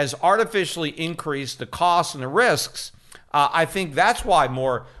has artificially increased the costs and the risks, I think that's why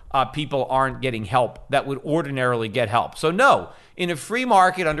more people aren't getting help that would ordinarily get help. So no, in a free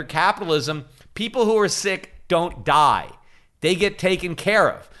market under capitalism, people who are sick don't die. They get taken care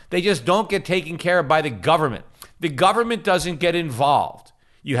of. They just don't get taken care of by the government. The government doesn't get involved.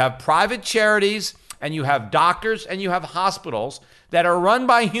 You have private charities, and you have doctors, and you have hospitals that are run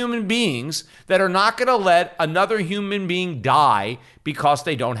by human beings that are not going to let another human being die because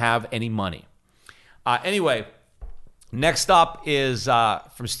they don't have any money. Anyway, next up is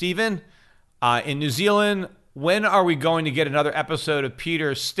from Stephen. In New Zealand, when are we going to get another episode of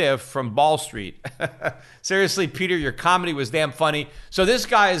Peter Stiff from Ball Street? Seriously, Peter, your comedy was damn funny. So this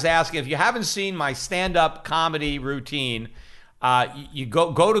guy is asking, if you haven't seen my stand-up comedy routine, you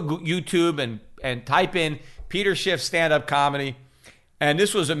go to YouTube and type in Peter Schiff stand-up comedy. And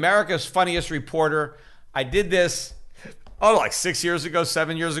this was America's Funniest Reporter. I did this, like 7 years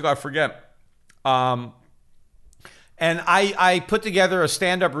ago, I forget. And I put together a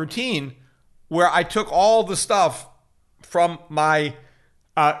stand-up routine where I took all the stuff from my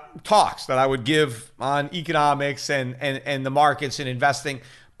talks that I would give on economics and the markets and investing.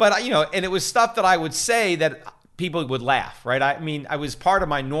 But, and it was stuff that I would say that people would laugh, right? I mean, I was part of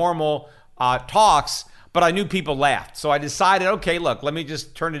my normal talks, but I knew people laughed. So I decided, okay, look, let me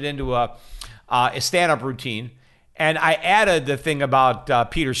just turn it into a stand-up routine. And I added the thing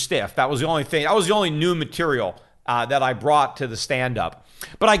about Peter Stiff. That was the only thing. That was the only new material that I brought to the stand-up.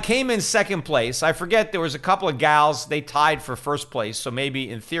 But I came in second place. I forget, there was a couple of gals. They tied for first place. So maybe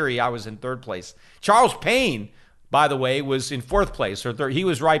in theory, I was in third place. Charles Payne, by the way, was in fourth place or third. He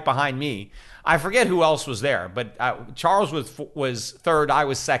was right behind me. I forget who else was there, but Charles was third. I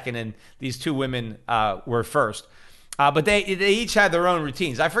was second, and these two women were first. But they each had their own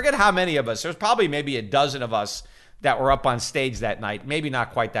routines. I forget how many of us. There's probably maybe a dozen of us that were up on stage that night. Maybe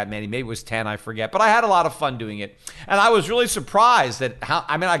not quite that many. Maybe it was 10, I forget. But I had a lot of fun doing it. And I was really surprised that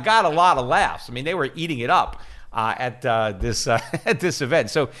I got a lot of laughs. I mean, they were eating it up at this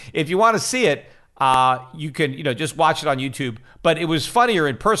event. So if you want to see it, you can, just watch it on YouTube. But it was funnier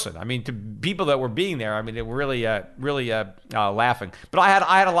in person. I mean, to people that were being there, I mean, they were really laughing. But I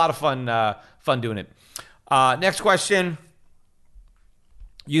had a lot of fun doing it. Next question.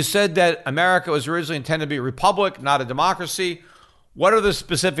 You said that America was originally intended to be a republic, not a democracy. What are the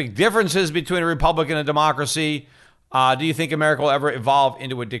specific differences between a republic and a democracy? Do you think America will ever evolve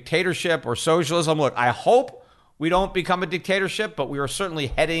into a dictatorship or socialism? Look, I hope we don't become a dictatorship, but we are certainly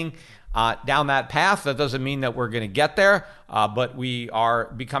heading down that path. That doesn't mean that we're going to get there, but we are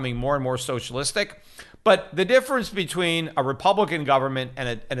becoming more and more socialistic. But the difference between a Republican government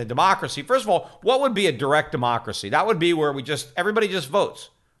and a democracy, first of all, what would be a direct democracy? That would be where everybody just votes,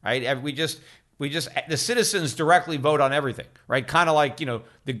 right? The citizens directly vote on everything, right? Kind of like,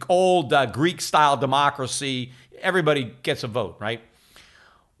 the old Greek-style democracy. Everybody gets a vote, right?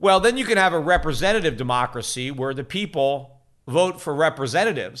 Well, then you can have a representative democracy where the people vote for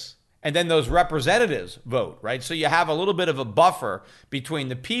representatives, and then those representatives vote, right? So you have a little bit of a buffer between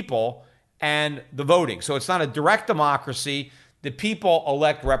the people and the voting. So it's not a direct democracy. The people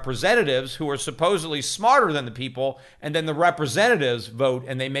elect representatives who are supposedly smarter than the people, and then the representatives vote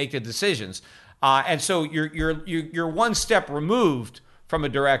and they make the decisions. And so you're one step removed from a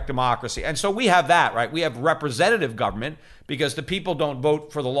direct democracy. And so we have that, right? We have representative government because the people don't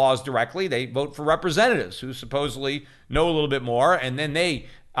vote for the laws directly. They vote for representatives who supposedly know a little bit more, and then they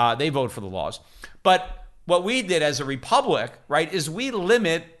vote for the laws. But what we did as a republic, right, is we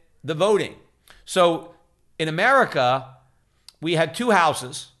limit the voting. So in America, we had two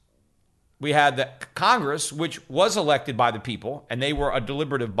houses. We had the Congress, which was elected by the people, and they were a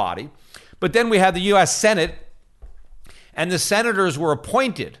deliberative body. But then we had the U.S. Senate, and the senators were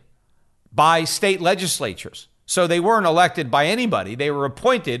appointed by state legislatures. So they weren't elected by anybody. They were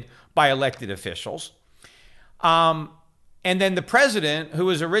appointed by elected officials. And then the president, who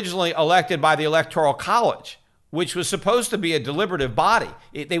was originally elected by the Electoral College, which was supposed to be a deliberative body.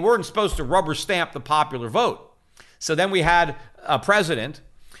 They weren't supposed to rubber stamp the popular vote. So then we had a president.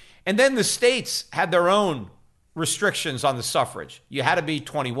 And then the states had their own restrictions on the suffrage. You had to be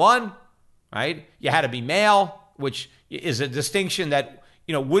 21, right? You had to be male, which is a distinction that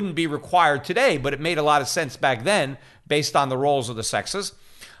wouldn't be required today, but it made a lot of sense back then based on the roles of the sexes.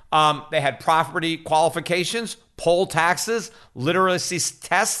 They had property qualifications, poll taxes, literacy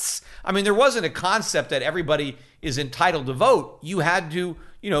tests. I mean, there wasn't a concept that everybody is entitled to vote. You had to,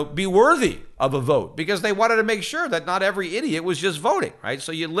 be worthy of a vote because they wanted to make sure that not every idiot was just voting, right?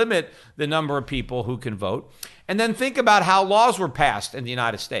 So you limit the number of people who can vote. And then think about how laws were passed in the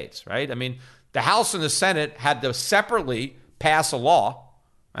United States, right? I mean, the House and the Senate had to separately pass a law,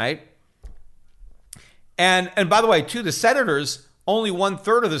 right? And by the way, too, the senators, only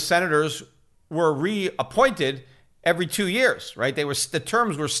 1/3 of the senators were reappointed every 2 years, right? The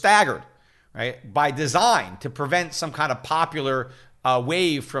terms were staggered, right, by design to prevent some kind of popular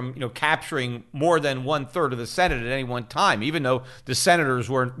wave from capturing more than 1/3 of the Senate at any one time, even though the senators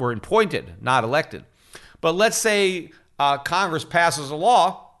were appointed, not elected. But let's say Congress passes a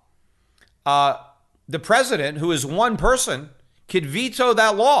law, the president, who is one person, could veto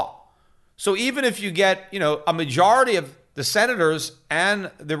that law. So even if you get a majority of the senators and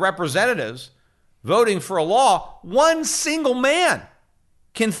the representatives voting for a law, one single man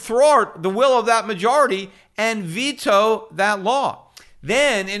can thwart the will of that majority and veto that law.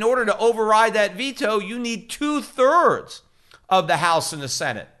 Then, in order to override that veto, you need 2/3 of the House and the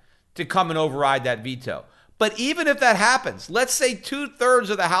Senate to come and override that veto. But even if that happens, let's say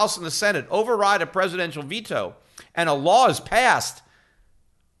 2/3 of the House and the Senate override a presidential veto and a law is passed,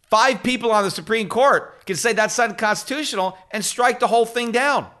 5 people on the Supreme Court can say that's unconstitutional and strike the whole thing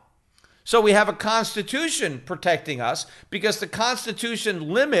down. So we have a constitution protecting us because the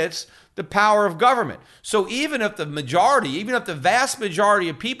Constitution limits the power of government. So even if the vast majority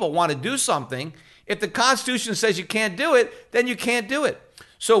of people want to do something, if the Constitution says you can't do it, then you can't do it.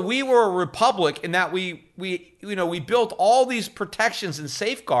 So we were a republic in that we built all these protections and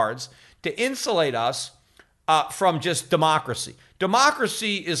safeguards to insulate us from just democracy.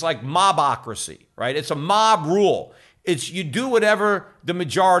 Democracy is like mobocracy, right? It's a mob rule. It's you do whatever the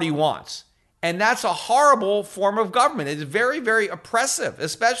majority wants. And that's a horrible form of government. It's very, very oppressive,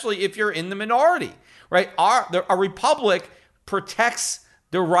 especially if you're in the minority, right? A republic protects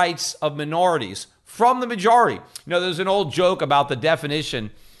the rights of minorities from the majority. There's an old joke about the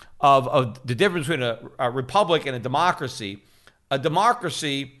definition of the difference between a republic and a democracy. A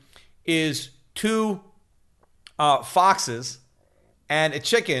democracy is 2 foxes and a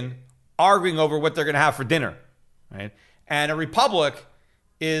chicken arguing over what they're going to have for dinner, right? And a republic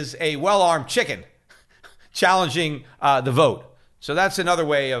is a well-armed chicken challenging the vote. So that's another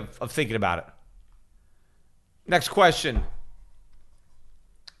way of thinking about it. Next question.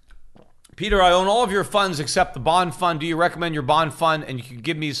 Peter, I own all of your funds except the bond fund. Do you recommend your bond fund? And you can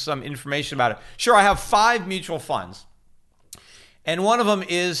give me some information about it. Sure, I have 5 mutual funds. And one of them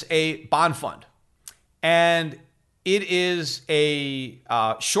is a bond fund. And it is a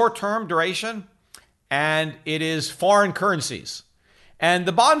short-term duration, and it is foreign currencies. And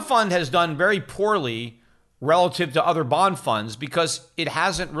the bond fund has done very poorly relative to other bond funds because it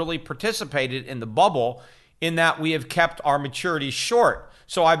hasn't really participated in the bubble in that we have kept our maturities short.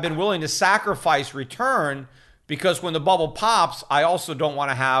 So I've been willing to sacrifice return because when the bubble pops, I also don't want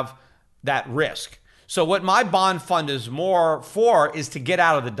to have that risk. So what my bond fund is more for is to get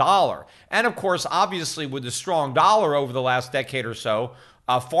out of the dollar. And of course, obviously, with the strong dollar over the last decade or so,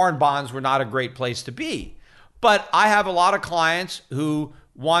 foreign bonds were not a great place to be. But I have a lot of clients who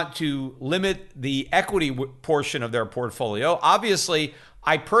want to limit the equity portion of their portfolio. Obviously,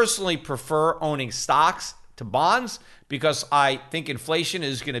 I personally prefer owning stocks to bonds because I think inflation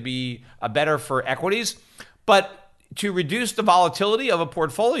is going to be better for equities. But to reduce the volatility of a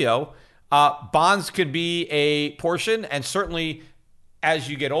portfolio, bonds could be a portion, and certainly as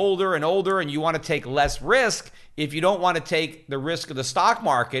you get older and older and you want to take less risk, if you don't want to take the risk of the stock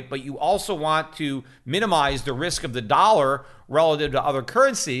market, but you also want to minimize the risk of the dollar relative to other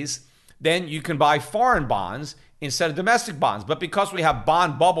currencies, then you can buy foreign bonds instead of domestic bonds. But because we have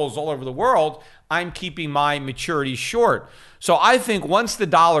bond bubbles all over the world, I'm keeping my maturity short. So I think once the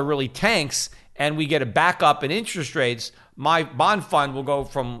dollar really tanks and we get a backup in interest rates, my bond fund will go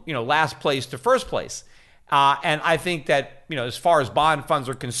from last place to first place. And I think that, as far as bond funds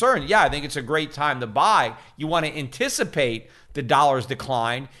are concerned, yeah, I think it's a great time to buy. You want to anticipate the dollar's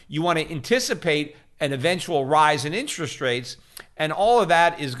decline. You want to anticipate an eventual rise in interest rates. And all of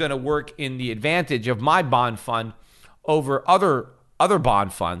that is going to work in the advantage of my bond fund over other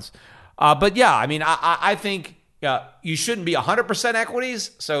bond funds. But yeah, I mean, I think you shouldn't be 100%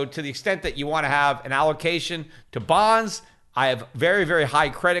 equities. So to the extent that you want to have an allocation to bonds, I have very, very high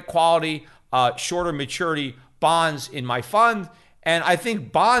credit quality, shorter maturity bonds in my fund. And I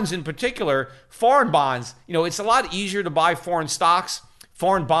think bonds in particular, foreign bonds, it's a lot easier to buy foreign stocks.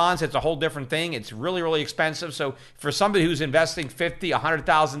 Foreign bonds, it's a whole different thing. It's really, really expensive. So for somebody who's investing $50,000,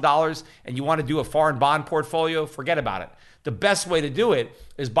 $100,000 and you want to do a foreign bond portfolio, forget about it. The best way to do it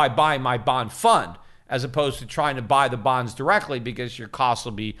is by buying my bond fund as opposed to trying to buy the bonds directly because your costs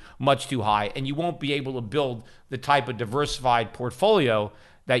will be much too high and you won't be able to build the type of diversified portfolio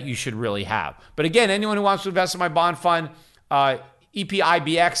that you should really have. But again, anyone who wants to invest in my bond fund,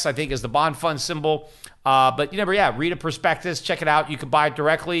 EPIBX, I think, is the bond fund symbol. But read a prospectus, check it out. You can buy it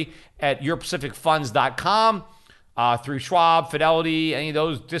directly at EuroPacificFunds.com through Schwab, Fidelity, any of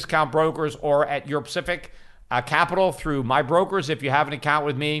those discount brokers, or at Euro Pacific Capital through my brokers if you have an account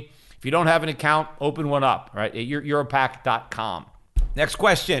with me. If you don't have an account, open one up, right, at Europac.com. Next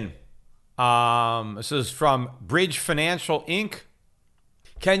question. This is from Bridge Financial Inc.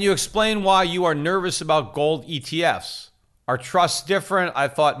 Can you explain why you are nervous about gold ETFs? Are trusts different? I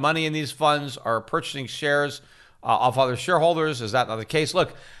thought money in these funds are purchasing shares of other shareholders. Is that not the case?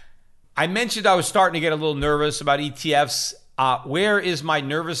 Look, I mentioned I was starting to get a little nervous about ETFs. Where is my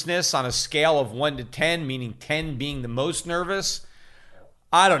nervousness on a scale of 1 to 10, meaning 10 being the most nervous?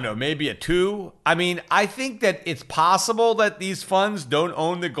 I don't know, maybe a 2. I mean, I think that it's possible that these funds don't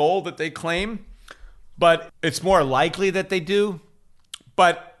own the gold that they claim, but it's more likely that they do.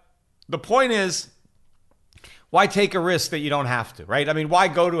 But the point is, why take a risk that you don't have to, right? I mean, why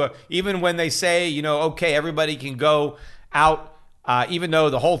go to even when they say, okay, everybody can go out, even though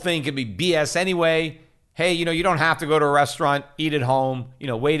the whole thing can be BS anyway. Hey, you don't have to go to a restaurant, eat at home,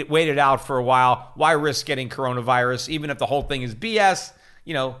 wait it out for a while. Why risk getting coronavirus, even if the whole thing is BS?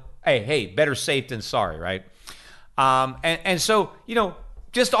 Hey, better safe than sorry, right? And so,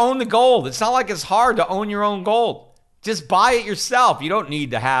 just own the gold. It's not like it's hard to own your own gold. Just buy it yourself. You don't need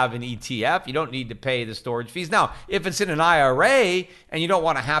to have an ETF. You don't need to pay the storage fees. Now, if it's in an IRA and you don't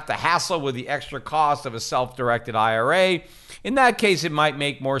want to have to hassle with the extra cost of a self-directed IRA, in that case, it might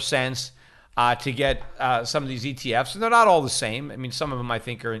make more sense to get some of these ETFs. And they're not all the same. I mean, some of them I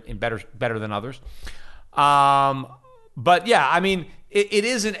think are in better than others. But yeah, I mean, it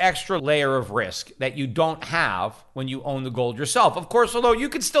is an extra layer of risk that you don't have when you own the gold yourself. Of course, although you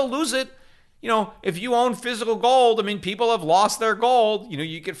could still lose it. If you own physical gold, I mean, people have lost their gold.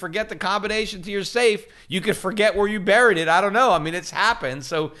 You could forget the combination to your safe. You could forget where you buried it. I don't know. I mean, it's happened.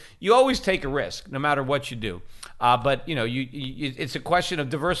 So you always take a risk no matter what you do. But it's a question of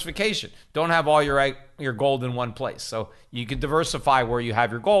diversification. Don't have all your gold in one place. So you can diversify where you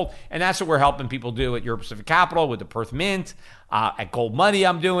have your gold. And that's what we're helping people do at Euro Pacific Capital with the Perth Mint, at Gold Money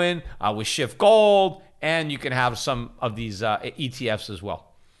I'm doing, with Shift Gold. And you can have some of these ETFs as well.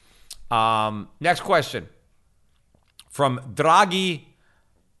 Next question from Dragi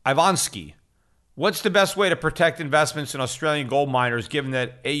Ivansky. What's the best way to protect investments in Australian gold miners given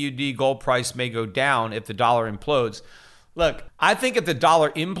that AUD gold price may go down if the dollar implodes? Look, I think if the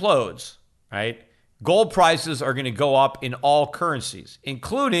dollar implodes, right, gold prices are going to go up in all currencies,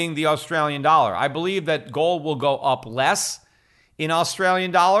 including the Australian dollar. I believe that gold will go up less in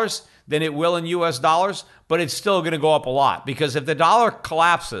Australian dollars than it will in US dollars, but it's still going to go up a lot, because if the dollar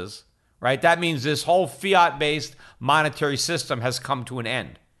collapses, right, that means this whole fiat-based monetary system has come to an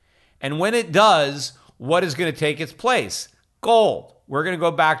end. And when it does, what is going to take its place? Gold. We're going to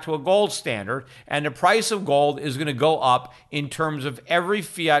go back to a gold standard, and the price of gold is going to go up in terms of every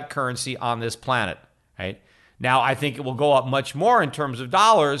fiat currency on this planet, right? Now, I think it will go up much more in terms of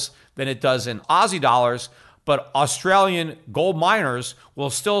dollars than it does in Aussie dollars, but Australian gold miners will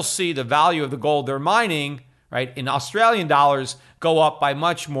still see the value of the gold they're mining, right, in Australian dollars go up by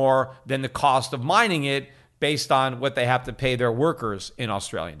much more than the cost of mining it based on what they have to pay their workers in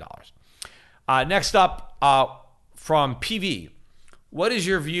Australian dollars. Next up, from PV. What is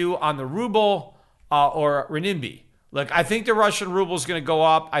your view on the ruble or renminbi? Look, I think the Russian ruble is going to go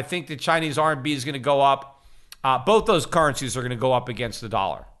up. I think the Chinese RMB is going to go up. Both those currencies are going to go up against the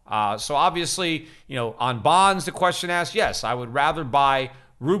dollar. So obviously, on bonds, the question asked, yes, I would rather buy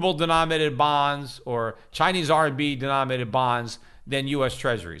ruble-denominated bonds or Chinese RMB-denominated bonds than U.S.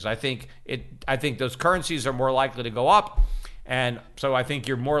 Treasuries. I think those currencies are more likely to go up, and so I think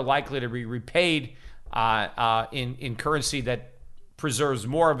you're more likely to be repaid in currency that preserves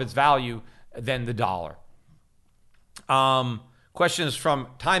more of its value than the dollar. Question is from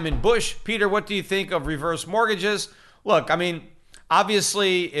Timon Bush. Peter, what do you think of reverse mortgages? Look, I mean,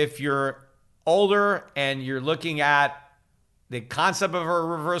 obviously, if you're older and you're looking at the concept of a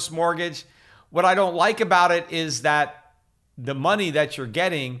reverse mortgage, what I don't like about it is that the money that you're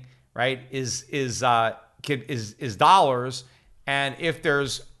getting, right, is dollars, and if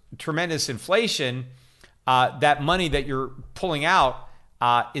there's tremendous inflation, that money that you're pulling out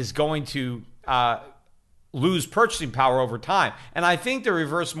is going to lose purchasing power over time. And I think the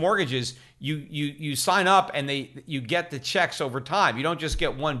reverse mortgages, you sign up and you get the checks over time. You don't just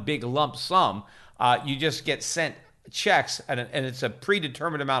get one big lump sum. You just get sent checks, and it's a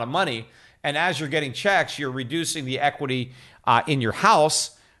predetermined amount of money. And as you're getting checks, you're reducing the equity in your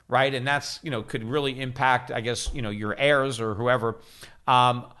house, right? And that's, could really impact, I guess, your heirs or whoever.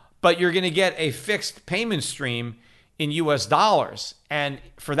 But you're going to get a fixed payment stream in US dollars. And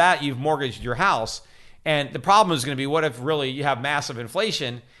for that, you've mortgaged your house. And the problem is going to be, what if really you have massive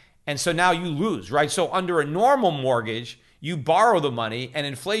inflation? And so now you lose, right? So under a normal mortgage, you borrow the money and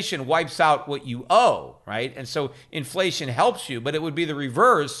inflation wipes out what you owe, right? And so inflation helps you, but it would be the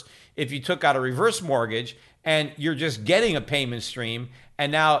reverse if you took out a reverse mortgage and you're just getting a payment stream,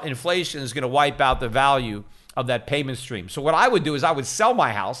 and now inflation is going to wipe out the value of that payment stream. So what I would do is I would sell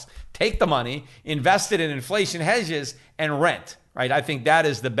my house, take the money, invest it in inflation hedges, and rent, right? I think that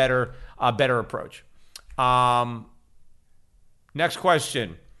is the better approach. Next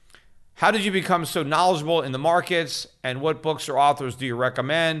question. How did you become so knowledgeable in the markets, and what books or authors do you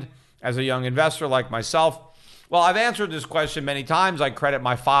recommend as a young investor like myself? Well, I've answered this question many times. I credit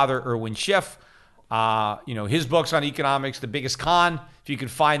my father, Irwin Schiff. His books on economics, The Biggest Con. If you can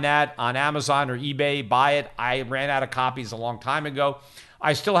find that on Amazon or eBay, buy it. I ran out of copies a long time ago.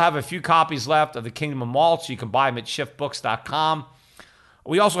 I still have a few copies left of The Kingdom of Malt, so you can buy them at schiffbooks.com.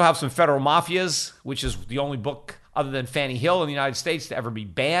 We also have some Federal Mafias, which is the only book other than Fannie Hill in the United States to ever be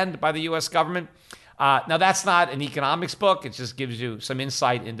banned by the U.S. government. Now, that's not an economics book. It just gives you some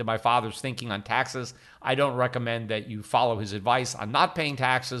insight into my father's thinking on taxes. I don't recommend that you follow his advice on not paying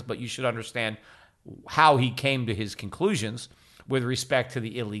taxes, but you should understand how he came to his conclusions with respect to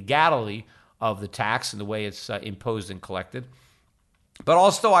the illegality of the tax and the way it's imposed and collected. But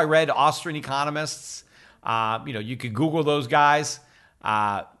also, I read Austrian economists. You could Google those guys.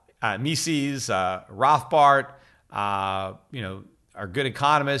 Mises, Rothbard, are good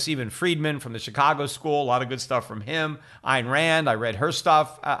economists. Even Friedman from the Chicago School, a lot of good stuff from him. Ayn Rand, I read her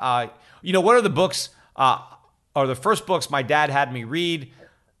stuff. What are the books, or the first books my dad had me read?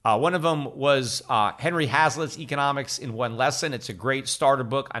 One of them was Henry Hazlitt's Economics in One Lesson. It's a great starter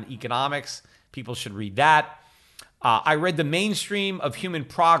book on economics. People should read that. I read The Mainstream of Human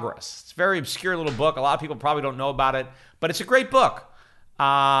Progress. It's a very obscure little book. A lot of people probably don't know about it, but it's a great book.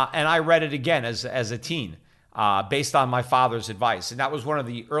 And I read it again as a teen based on my father's advice. And that was one of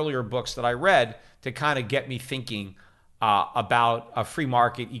the earlier books that I read to kind of get me thinking about free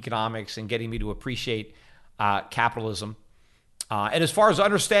market economics and getting me to appreciate capitalism. And as far as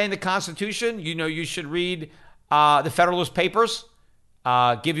understanding the Constitution, you should read the Federalist Papers,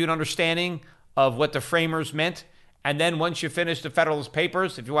 give you an understanding of what the framers meant. And then once you finish the Federalist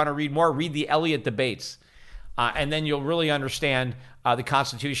Papers, if you want to read more, read the Elliott debates. And then you'll really understand the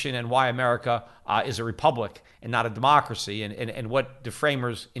Constitution and why America is a republic and not a democracy, and what the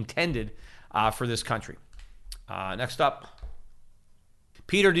framers intended for this country. Next up.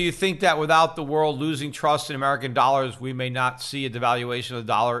 Peter, do you think that without the world losing trust in American dollars, we may not see a devaluation of the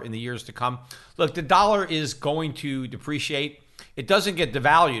dollar in the years to come? Look, the dollar is going to depreciate. It doesn't get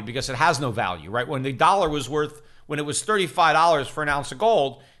devalued because it has no value, right? When the dollar was when it was $35 for an ounce of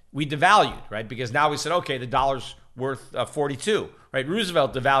gold, we devalued, right? Because now we said, okay, the dollar's worth 42, right?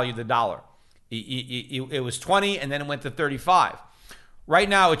 Roosevelt devalued the dollar. It was 20 and then it went to 35. Right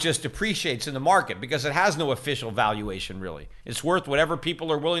now, it just depreciates in the market because it has no official valuation, really. It's worth whatever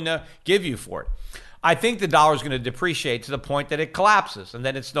people are willing to give you for it. I think the dollar is going to depreciate to the point that it collapses and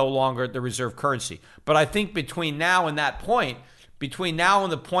then it's no longer the reserve currency. But I think between now and that point, between now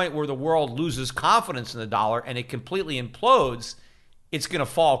and the point where the world loses confidence in the dollar and it completely implodes, it's going to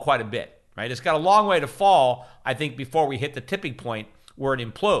fall quite a bit, right? It's got a long way to fall, I think, before we hit the tipping point where it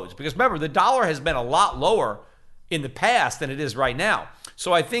implodes. Because remember, the dollar has been a lot lower in the past than it is right now.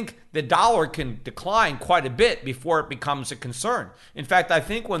 So I think the dollar can decline quite a bit before it becomes a concern. In fact, I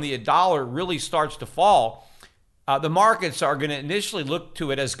think when the dollar really starts to fall, the markets are going to initially look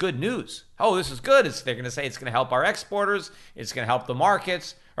to it as good news. Oh, this is good. They're going to say it's going to help our exporters. It's going to help the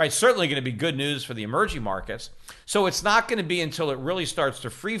markets. Right? Certainly going to be good news for the emerging markets. So it's not going to be until it really starts to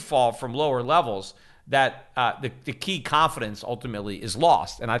free fall from lower levels that the key confidence ultimately is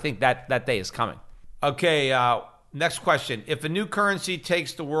lost. And I think that day is coming. Okay, next question. If a new currency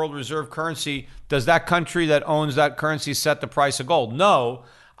takes the world reserve currency, does that country that owns that currency set the price of gold? No,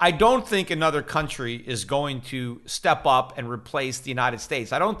 I don't think another country is going to step up and replace the United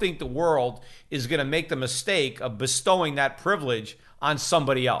States. I don't think the world is going to make the mistake of bestowing that privilege on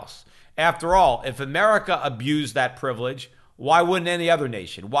somebody else. After all, if America abused that privilege, why wouldn't any other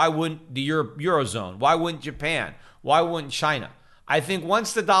nation? Why wouldn't the Eurozone? Why wouldn't Japan? Why wouldn't China? I think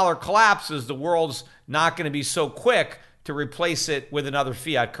once the dollar collapses, the world's not going to be so quick to replace it with another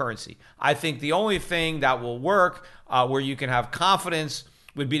fiat currency. I think the only thing that will work where you can have confidence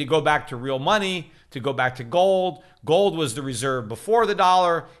would be to go back to real money, to go back to gold. Gold was the reserve before the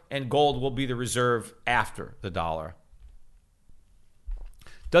dollar, and gold will be the reserve after the dollar.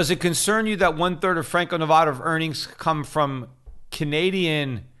 Does it concern you that 1/3 of Franco-Nevada earnings come from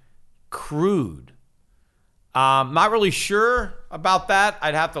Canadian crude? Not really sure about that.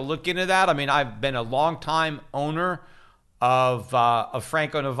 I'd have to look into that. I mean, I've been a long-time owner of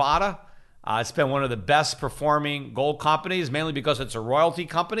Franco-Nevada. It's been one of the best performing gold companies, mainly because it's a royalty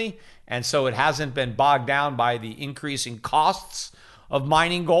company. And so it hasn't been bogged down by the increasing costs of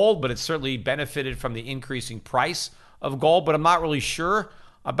mining gold, but it's certainly benefited from the increasing price of gold. But I'm not really sure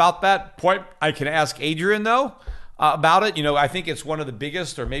about that point. I can ask Adrian, though, about it. You know, I think it's one of the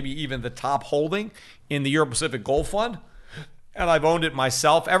biggest or maybe even the top holding in the Euro-Pacific Gold Fund. And I've owned it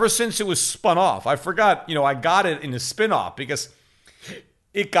myself ever since it was spun off. I forgot, I got it in the spin-off because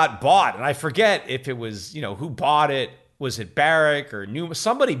it got bought. And I forget if it was, who bought it. Was it Barrick or Newmont?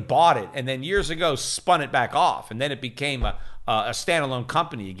 Somebody bought it and then years ago spun it back off. And then it became a standalone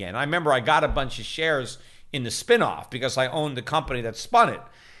company again. I remember I got a bunch of shares in the spin-off because I owned the company that spun it.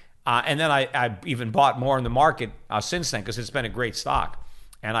 And then I even bought more in the market since then because it's been a great stock.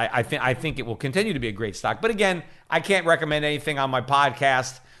 And I think it will continue to be a great stock. But again, I can't recommend anything on my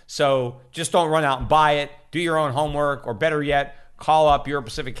podcast. So just don't run out and buy it. Do your own homework, or better yet, call up Euro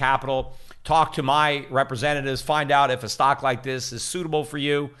Pacific Capital, talk to my representatives, find out if a stock like this is suitable for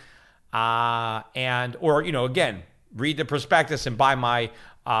you. Again, read the prospectus and buy my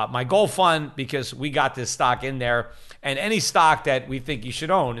gold fund because we got this stock in there. And any stock that we think you should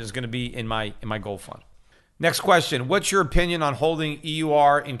own is going to be in my gold fund. Next question. What's your opinion on holding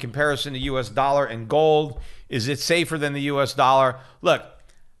EUR in comparison to US dollar and gold? Is it safer than the US dollar? Look,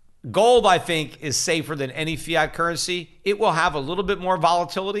 gold, I think, is safer than any fiat currency. It will have a little bit more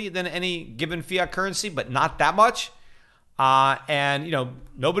volatility than any given fiat currency, but not that much.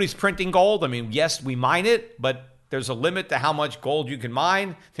 Nobody's printing gold. I mean, yes, we mine it, but there's a limit to how much gold you can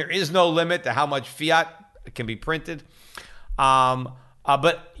mine. There is no limit to how much fiat can be printed. When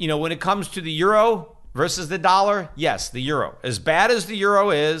it comes to the euro versus the dollar, yes, the euro. As bad as the euro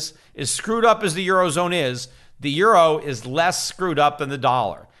is, as screwed up as the Eurozone is, the euro is less screwed up than the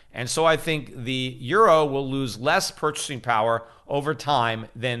dollar. And so I think the euro will lose less purchasing power over time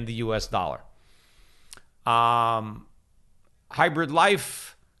than the US dollar. Hybrid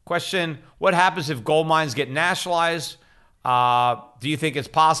life question. What happens if gold mines get nationalized? Do you think it's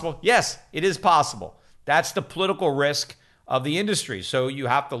possible? Yes, it is possible. That's the political risk of the industry. So you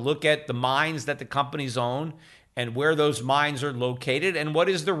have to look at the mines that the companies own and where those mines are located and what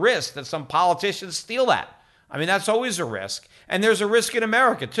is the risk that some politicians steal that. I mean, that's always a risk. And there's a risk in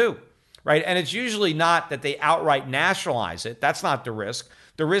America too, right? And it's usually not that they outright nationalize it. That's not the risk.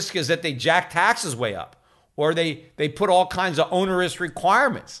 The risk is that they jack taxes way up or they put all kinds of onerous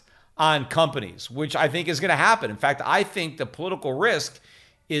requirements on companies, which I think is going to happen. In fact, I think the political risk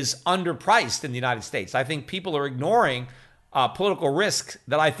is underpriced in the United States. I think people are ignoring political risk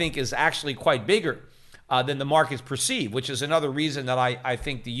that I think is actually quite bigger than the markets perceive, which is another reason that I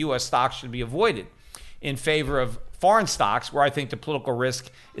think the U.S. stocks should be avoided in favor of foreign stocks, where I think the political risk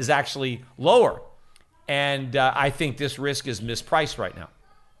is actually lower. And I think this risk is mispriced right now.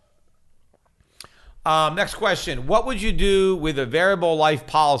 Next question. What would you do with a variable life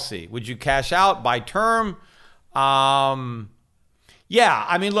policy? Would you cash out, buy term? Yeah,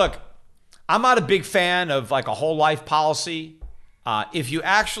 I mean, look, I'm not a big fan of like a whole life policy. If you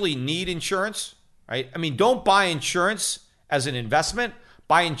actually need insurance, right? I mean, don't buy insurance as an investment.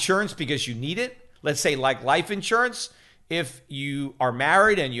 Buy insurance because you need it. Let's say like life insurance. If you are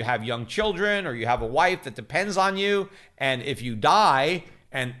married and you have young children, or you have a wife that depends on you, and if you die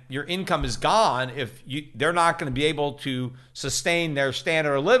and your income is gone, they're not going to be able to sustain their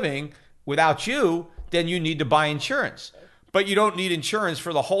standard of living without you, then you need to buy insurance. But you don't need insurance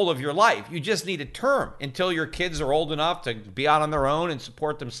for the whole of your life. You just need a term until your kids are old enough to be out on their own and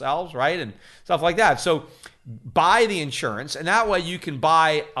support themselves, right? And stuff like that. So buy the insurance, and that way you can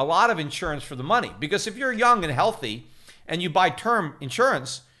buy a lot of insurance for the money. Because if you're young and healthy and you buy term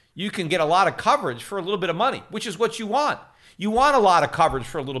insurance, you can get a lot of coverage for a little bit of money, which is what you want. You want a lot of coverage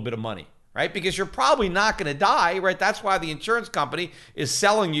for a little bit of money, right? Because you're probably not going to die, right? That's why the insurance company is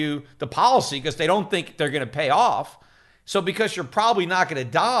selling you the policy, because they don't think they're going to pay off. So because you're probably not going to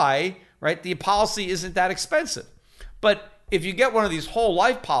die, right, the policy isn't that expensive. But if you get one of these whole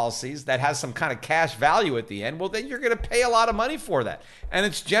life policies that has some kind of cash value at the end, well, then you're going to pay a lot of money for that. And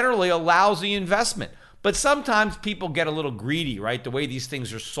it's generally a lousy investment. But sometimes people get a little greedy, right? The way these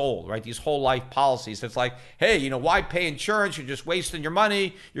things are sold, right? These whole life policies. It's like, hey, why pay insurance? You're just wasting your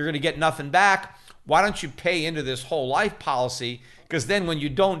money. You're going to get nothing back. Why don't you pay into this whole life policy? Because then when you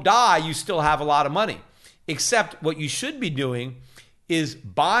don't die, you still have a lot of money. Except what you should be doing is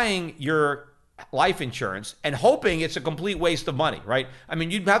buying your life insurance and hoping it's a complete waste of money, right? I mean,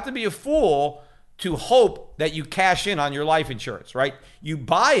 you'd have to be a fool to hope that you cash in on your life insurance, right? You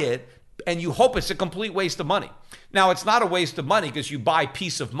buy it and you hope it's a complete waste of money. Now, it's not a waste of money because you buy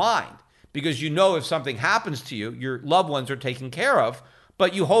peace of mind, because you know if something happens to you, your loved ones are taken care of,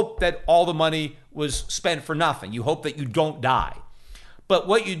 but you hope that all the money was spent for nothing. You hope that you don't die. But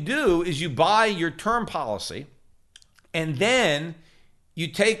what you do is you buy your term policy, and then you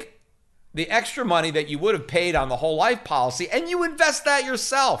take the extra money that you would have paid on the whole life policy and you invest that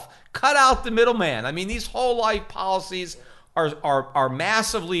yourself. Cut out the middleman. I mean, these whole life policies are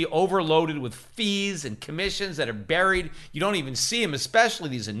massively overloaded with fees and commissions that are buried. You don't even see them, especially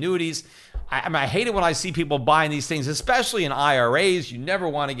these annuities. I hate it when I see people buying these things, especially in IRAs. You never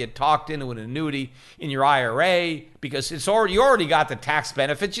want to get talked into an annuity in your IRA because you already got the tax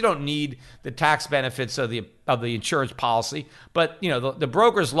benefits. You don't need the tax benefits of the insurance policy. But the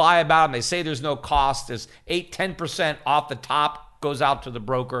brokers lie about them. They say there's no cost. There's 8-10% off the top goes out to the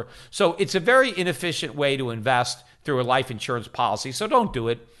broker. So it's a very inefficient way to invest through a life insurance policy. So don't do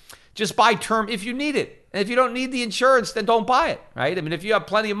it. Just buy term if you need it. And if you don't need the insurance, then don't buy it, right? I mean, if you have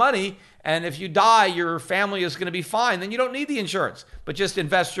plenty of money and if you die, your family is going to be fine, then you don't need the insurance. But just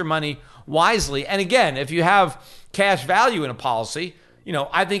invest your money wisely. And again, if you have cash value in a policy,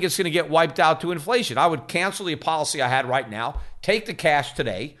 I think it's going to get wiped out to inflation. I would cancel the policy I had right now, take the cash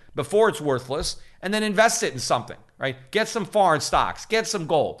today before it's worthless, and then invest it in something, right? Get some foreign stocks, get some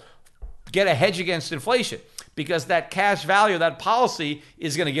gold, get a hedge against inflation, because that cash value, that policy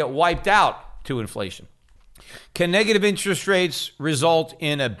is going to get wiped out to inflation. Can negative interest rates result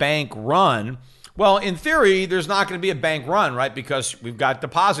in a bank run? Well, in theory, there's not going to be a bank run, right? Because we've got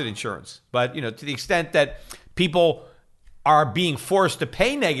deposit insurance. But, to the extent that people are being forced to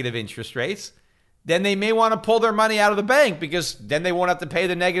pay negative interest rates, then they may want to pull their money out of the bank because then they won't have to pay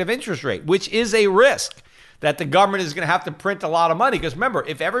the negative interest rate, which is a risk that the government is going to have to print a lot of money. Because remember,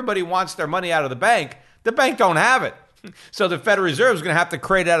 if everybody wants their money out of the bank don't have it. So the Federal Reserve is going to have to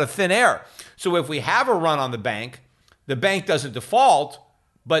create it out of thin air. So if we have a run on the bank doesn't default,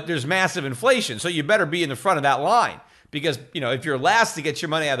 but there's massive inflation. So you better be in the front of that line because, if you're last to get your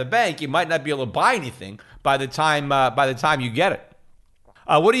money out of the bank, you might not be able to buy anything by the time you get it.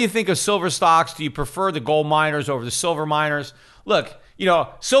 What do you think of silver stocks? Do you prefer the gold miners over the silver miners? Look,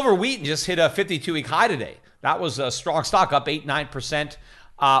 Silver Wheaton just hit a 52-week high today. That was a strong stock, up 8-9%.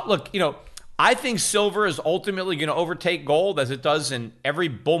 Look, I think silver is ultimately going to overtake gold as it does in every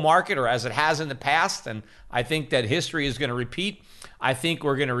bull market or as it has in the past. And I think that history is going to repeat. I think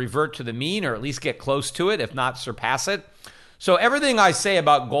we're going to revert to the mean or at least get close to it, if not surpass it. So everything I say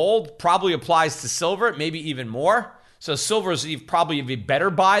about gold probably applies to silver, maybe even more. So silver is probably a better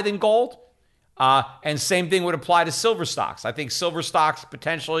buy than gold. And same thing would apply to silver stocks. I think silver stocks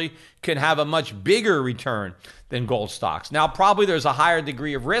potentially can have a much bigger return than gold stocks. Now, probably there's a higher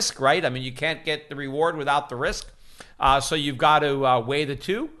degree of risk, right? I mean, you can't get the reward without the risk. So you've got to weigh the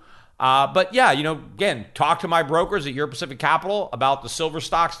two. But yeah, again, talk to my brokers at Euro Pacific Capital about the silver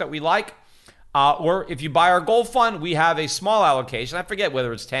stocks that we like. Or if you buy our gold fund, we have a small allocation. I forget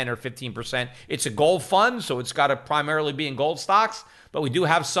whether it's 10 or 15%. It's a gold fund, so it's got to primarily be in gold stocks. But we do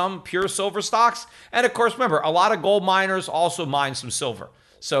have some pure silver stocks. And of course, remember, a lot of gold miners also mine some silver.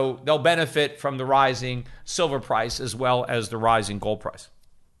 So they'll benefit from the rising silver price as well as the rising gold price.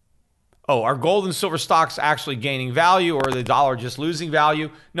 Oh, are gold and silver stocks actually gaining value, or the dollar just losing value?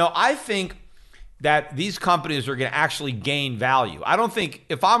 No, I think that these companies are going to actually gain value. I don't think,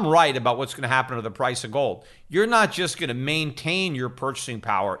 if I'm right about what's going to happen to the price of gold, you're not just going to maintain your purchasing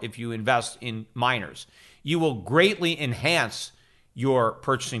power if you invest in miners. You will greatly enhance your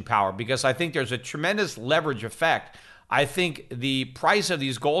purchasing power, because I think there's a tremendous leverage effect. I think the price of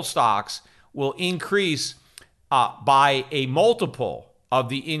these gold stocks will increase by a multiple of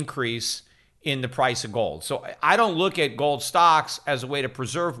the increase in the price of gold. So I don't look at gold stocks as a way to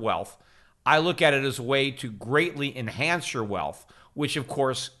preserve wealth. I look at it as a way to greatly enhance your wealth, which of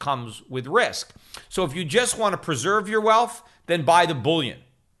course comes with risk. So if you just want to preserve your wealth, then buy the bullion.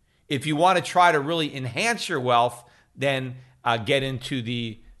 If you want to try to really enhance your wealth, then get into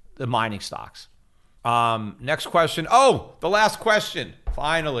the mining stocks. Next question. Oh, the last question,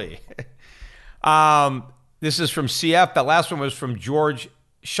 finally. This is from CF. That last one was from George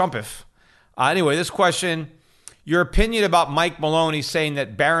Shumpiff. Anyway, this question, your opinion about Mike Maloney saying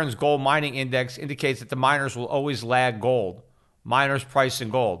that Barron's Gold Mining Index indicates that the miners will always lag gold. Miners price in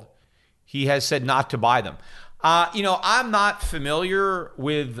gold. He has said not to buy them. I'm not familiar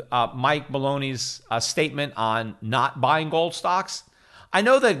with Mike Maloney's statement on not buying gold stocks. I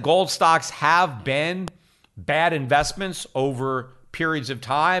know that gold stocks have been bad investments over periods of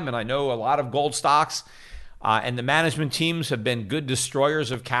time, and I know a lot of gold stocks and the management teams have been good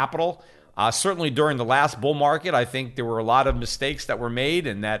destroyers of capital. Certainly during the last bull market, I think there were a lot of mistakes that were made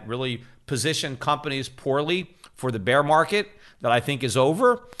and that really positioned companies poorly for the bear market that I think is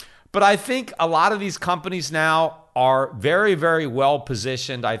over. But I think a lot of these companies now are very, very well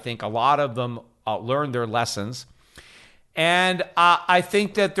positioned. I think a lot of them learned their lessons. And I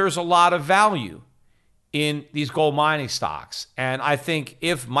think that there's a lot of value in these gold mining stocks. And I think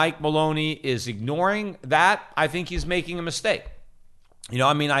if Mike Maloney is ignoring that, I think he's making a mistake.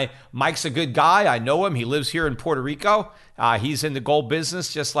 Mike's a good guy. I know him. He lives here in Puerto Rico. He's in the gold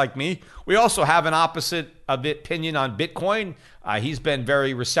business just like me. We also have an opposite opinion on Bitcoin. He's been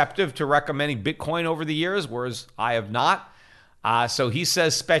very receptive to recommending Bitcoin over the years, whereas I have not. So he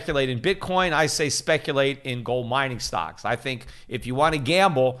says speculate in Bitcoin. I say speculate in gold mining stocks. I think if you want to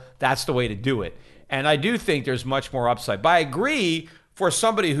gamble, that's the way to do it. And I do think there's much more upside. But I agree, for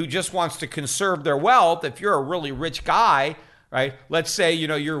somebody who just wants to conserve their wealth, if you're a really rich guy, right? Let's say,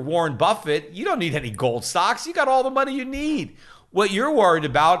 you're Warren Buffett. You don't need any gold stocks. You got all the money you need. What you're worried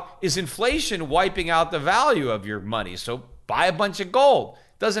about is inflation wiping out the value of your money. So buy a bunch of gold.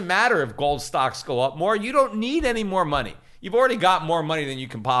 Doesn't matter if gold stocks go up more. You don't need any more money. You've already got more money than you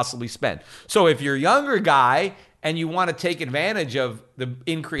can possibly spend. So if you're a younger guy and you want to take advantage of the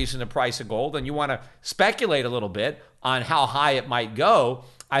increase in the price of gold and you want to speculate a little bit on how high it might go,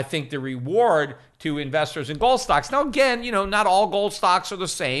 I think the reward to investors in gold stocks. Now, again, not all gold stocks are the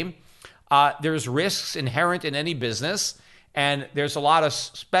same. There's risks inherent in any business, and there's a lot of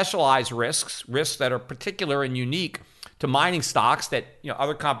specialized risks that are particular and unique to mining stocks that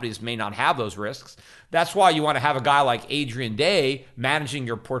other companies may not have those risks. That's why you want to have a guy like Adrian Day managing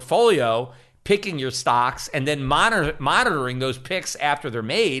your portfolio, picking your stocks, and then monitoring those picks after they're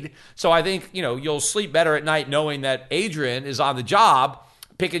made. So I think you'll sleep better at night knowing that Adrian is on the job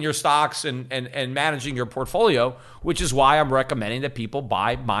picking your stocks and managing your portfolio, which is why I'm recommending that people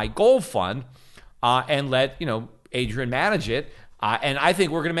buy my gold fund and let Adrian manage it. And I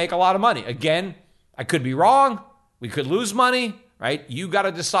think we're going to make a lot of money. Again, I could be wrong. We could lose money, right? You got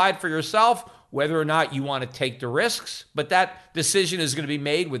to decide for yourself whether or not you want to take the risks. But that decision is going to be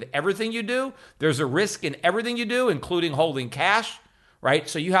made with everything you do. There's a risk in everything you do, including holding cash, right?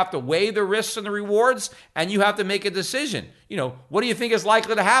 So you have to weigh the risks and the rewards, and you have to make a decision. What do you think is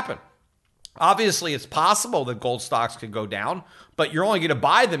likely to happen? Obviously, it's possible that gold stocks could go down, but you're only going to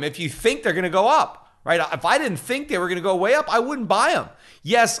buy them if you think they're going to go up, right? If I didn't think they were going to go way up, I wouldn't buy them.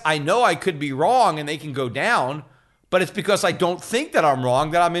 Yes, I know I could be wrong and they can go down, but it's because I don't think that I'm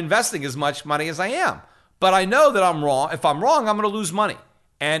wrong that I'm investing as much money as I am. but I know that I'm wrong. If I'm wrong, I'm going to lose money.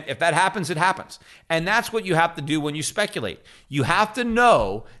 And if that happens, it happens. And that's what you have to do when you speculate. You have to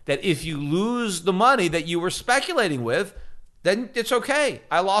know that if you lose the money that you were speculating with, then it's okay.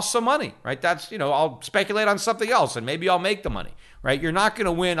 I lost some money, right? That's, I'll speculate on something else and maybe I'll make the money, right? You're not going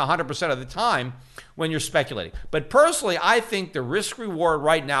to win 100% of the time when you're speculating. But personally, I think the risk reward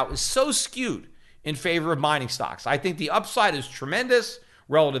right now is so skewed in favor of mining stocks. I think the upside is tremendous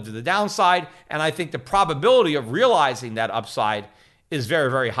relative to the downside. And I think the probability of realizing that upside is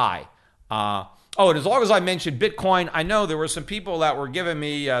very, very high. And as long as I mentioned Bitcoin, I know there were some people that were giving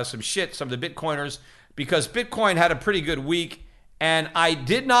me some shit, some of the Bitcoiners, because Bitcoin had a pretty good week, and I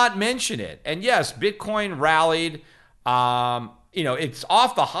did not mention it. And yes, Bitcoin rallied. It's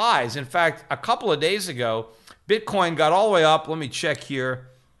off the highs. In fact, a couple of days ago, Bitcoin got all the way up. Let me check here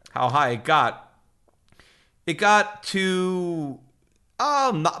how high it got. It got to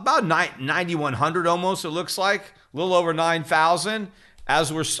about 9,100 almost, it looks like. A little over 9,000.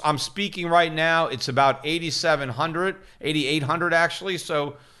 As I'm speaking right now, it's about 8,700, 8,800 actually.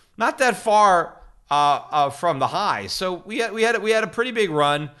 So not that far from the high. So we had a pretty big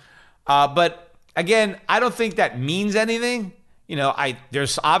run. But again, I don't think that means anything.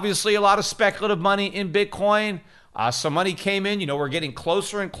 There's obviously a lot of speculative money in Bitcoin. Some money came in. We're getting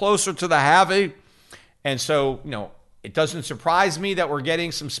closer and closer to the halving. And so, it doesn't surprise me that we're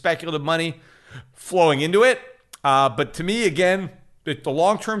getting some speculative money flowing into it. But to me, again, the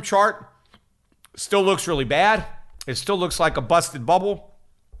long-term chart still looks really bad. It still looks like a busted bubble.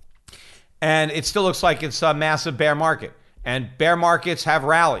 And it still looks like it's a massive bear market. And bear markets have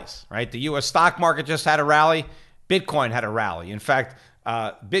rallies, right? The U.S. stock market just had a rally. Bitcoin had a rally. In fact,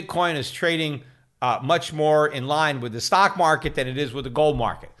 Bitcoin is trading much more in line with the stock market than it is with the gold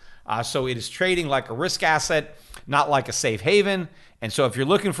market. So it is trading like a risk asset, not like a safe haven. And so if you're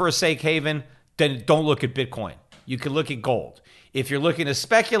looking for a safe haven, then don't look at Bitcoin. You can look at gold. If you're looking to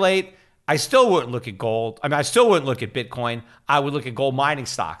speculate, I still wouldn't look at gold. I still wouldn't look at Bitcoin. I would look at gold mining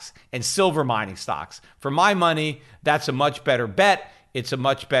stocks and silver mining stocks. For my money, that's a much better bet. It's a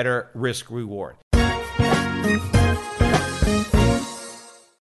much better risk reward.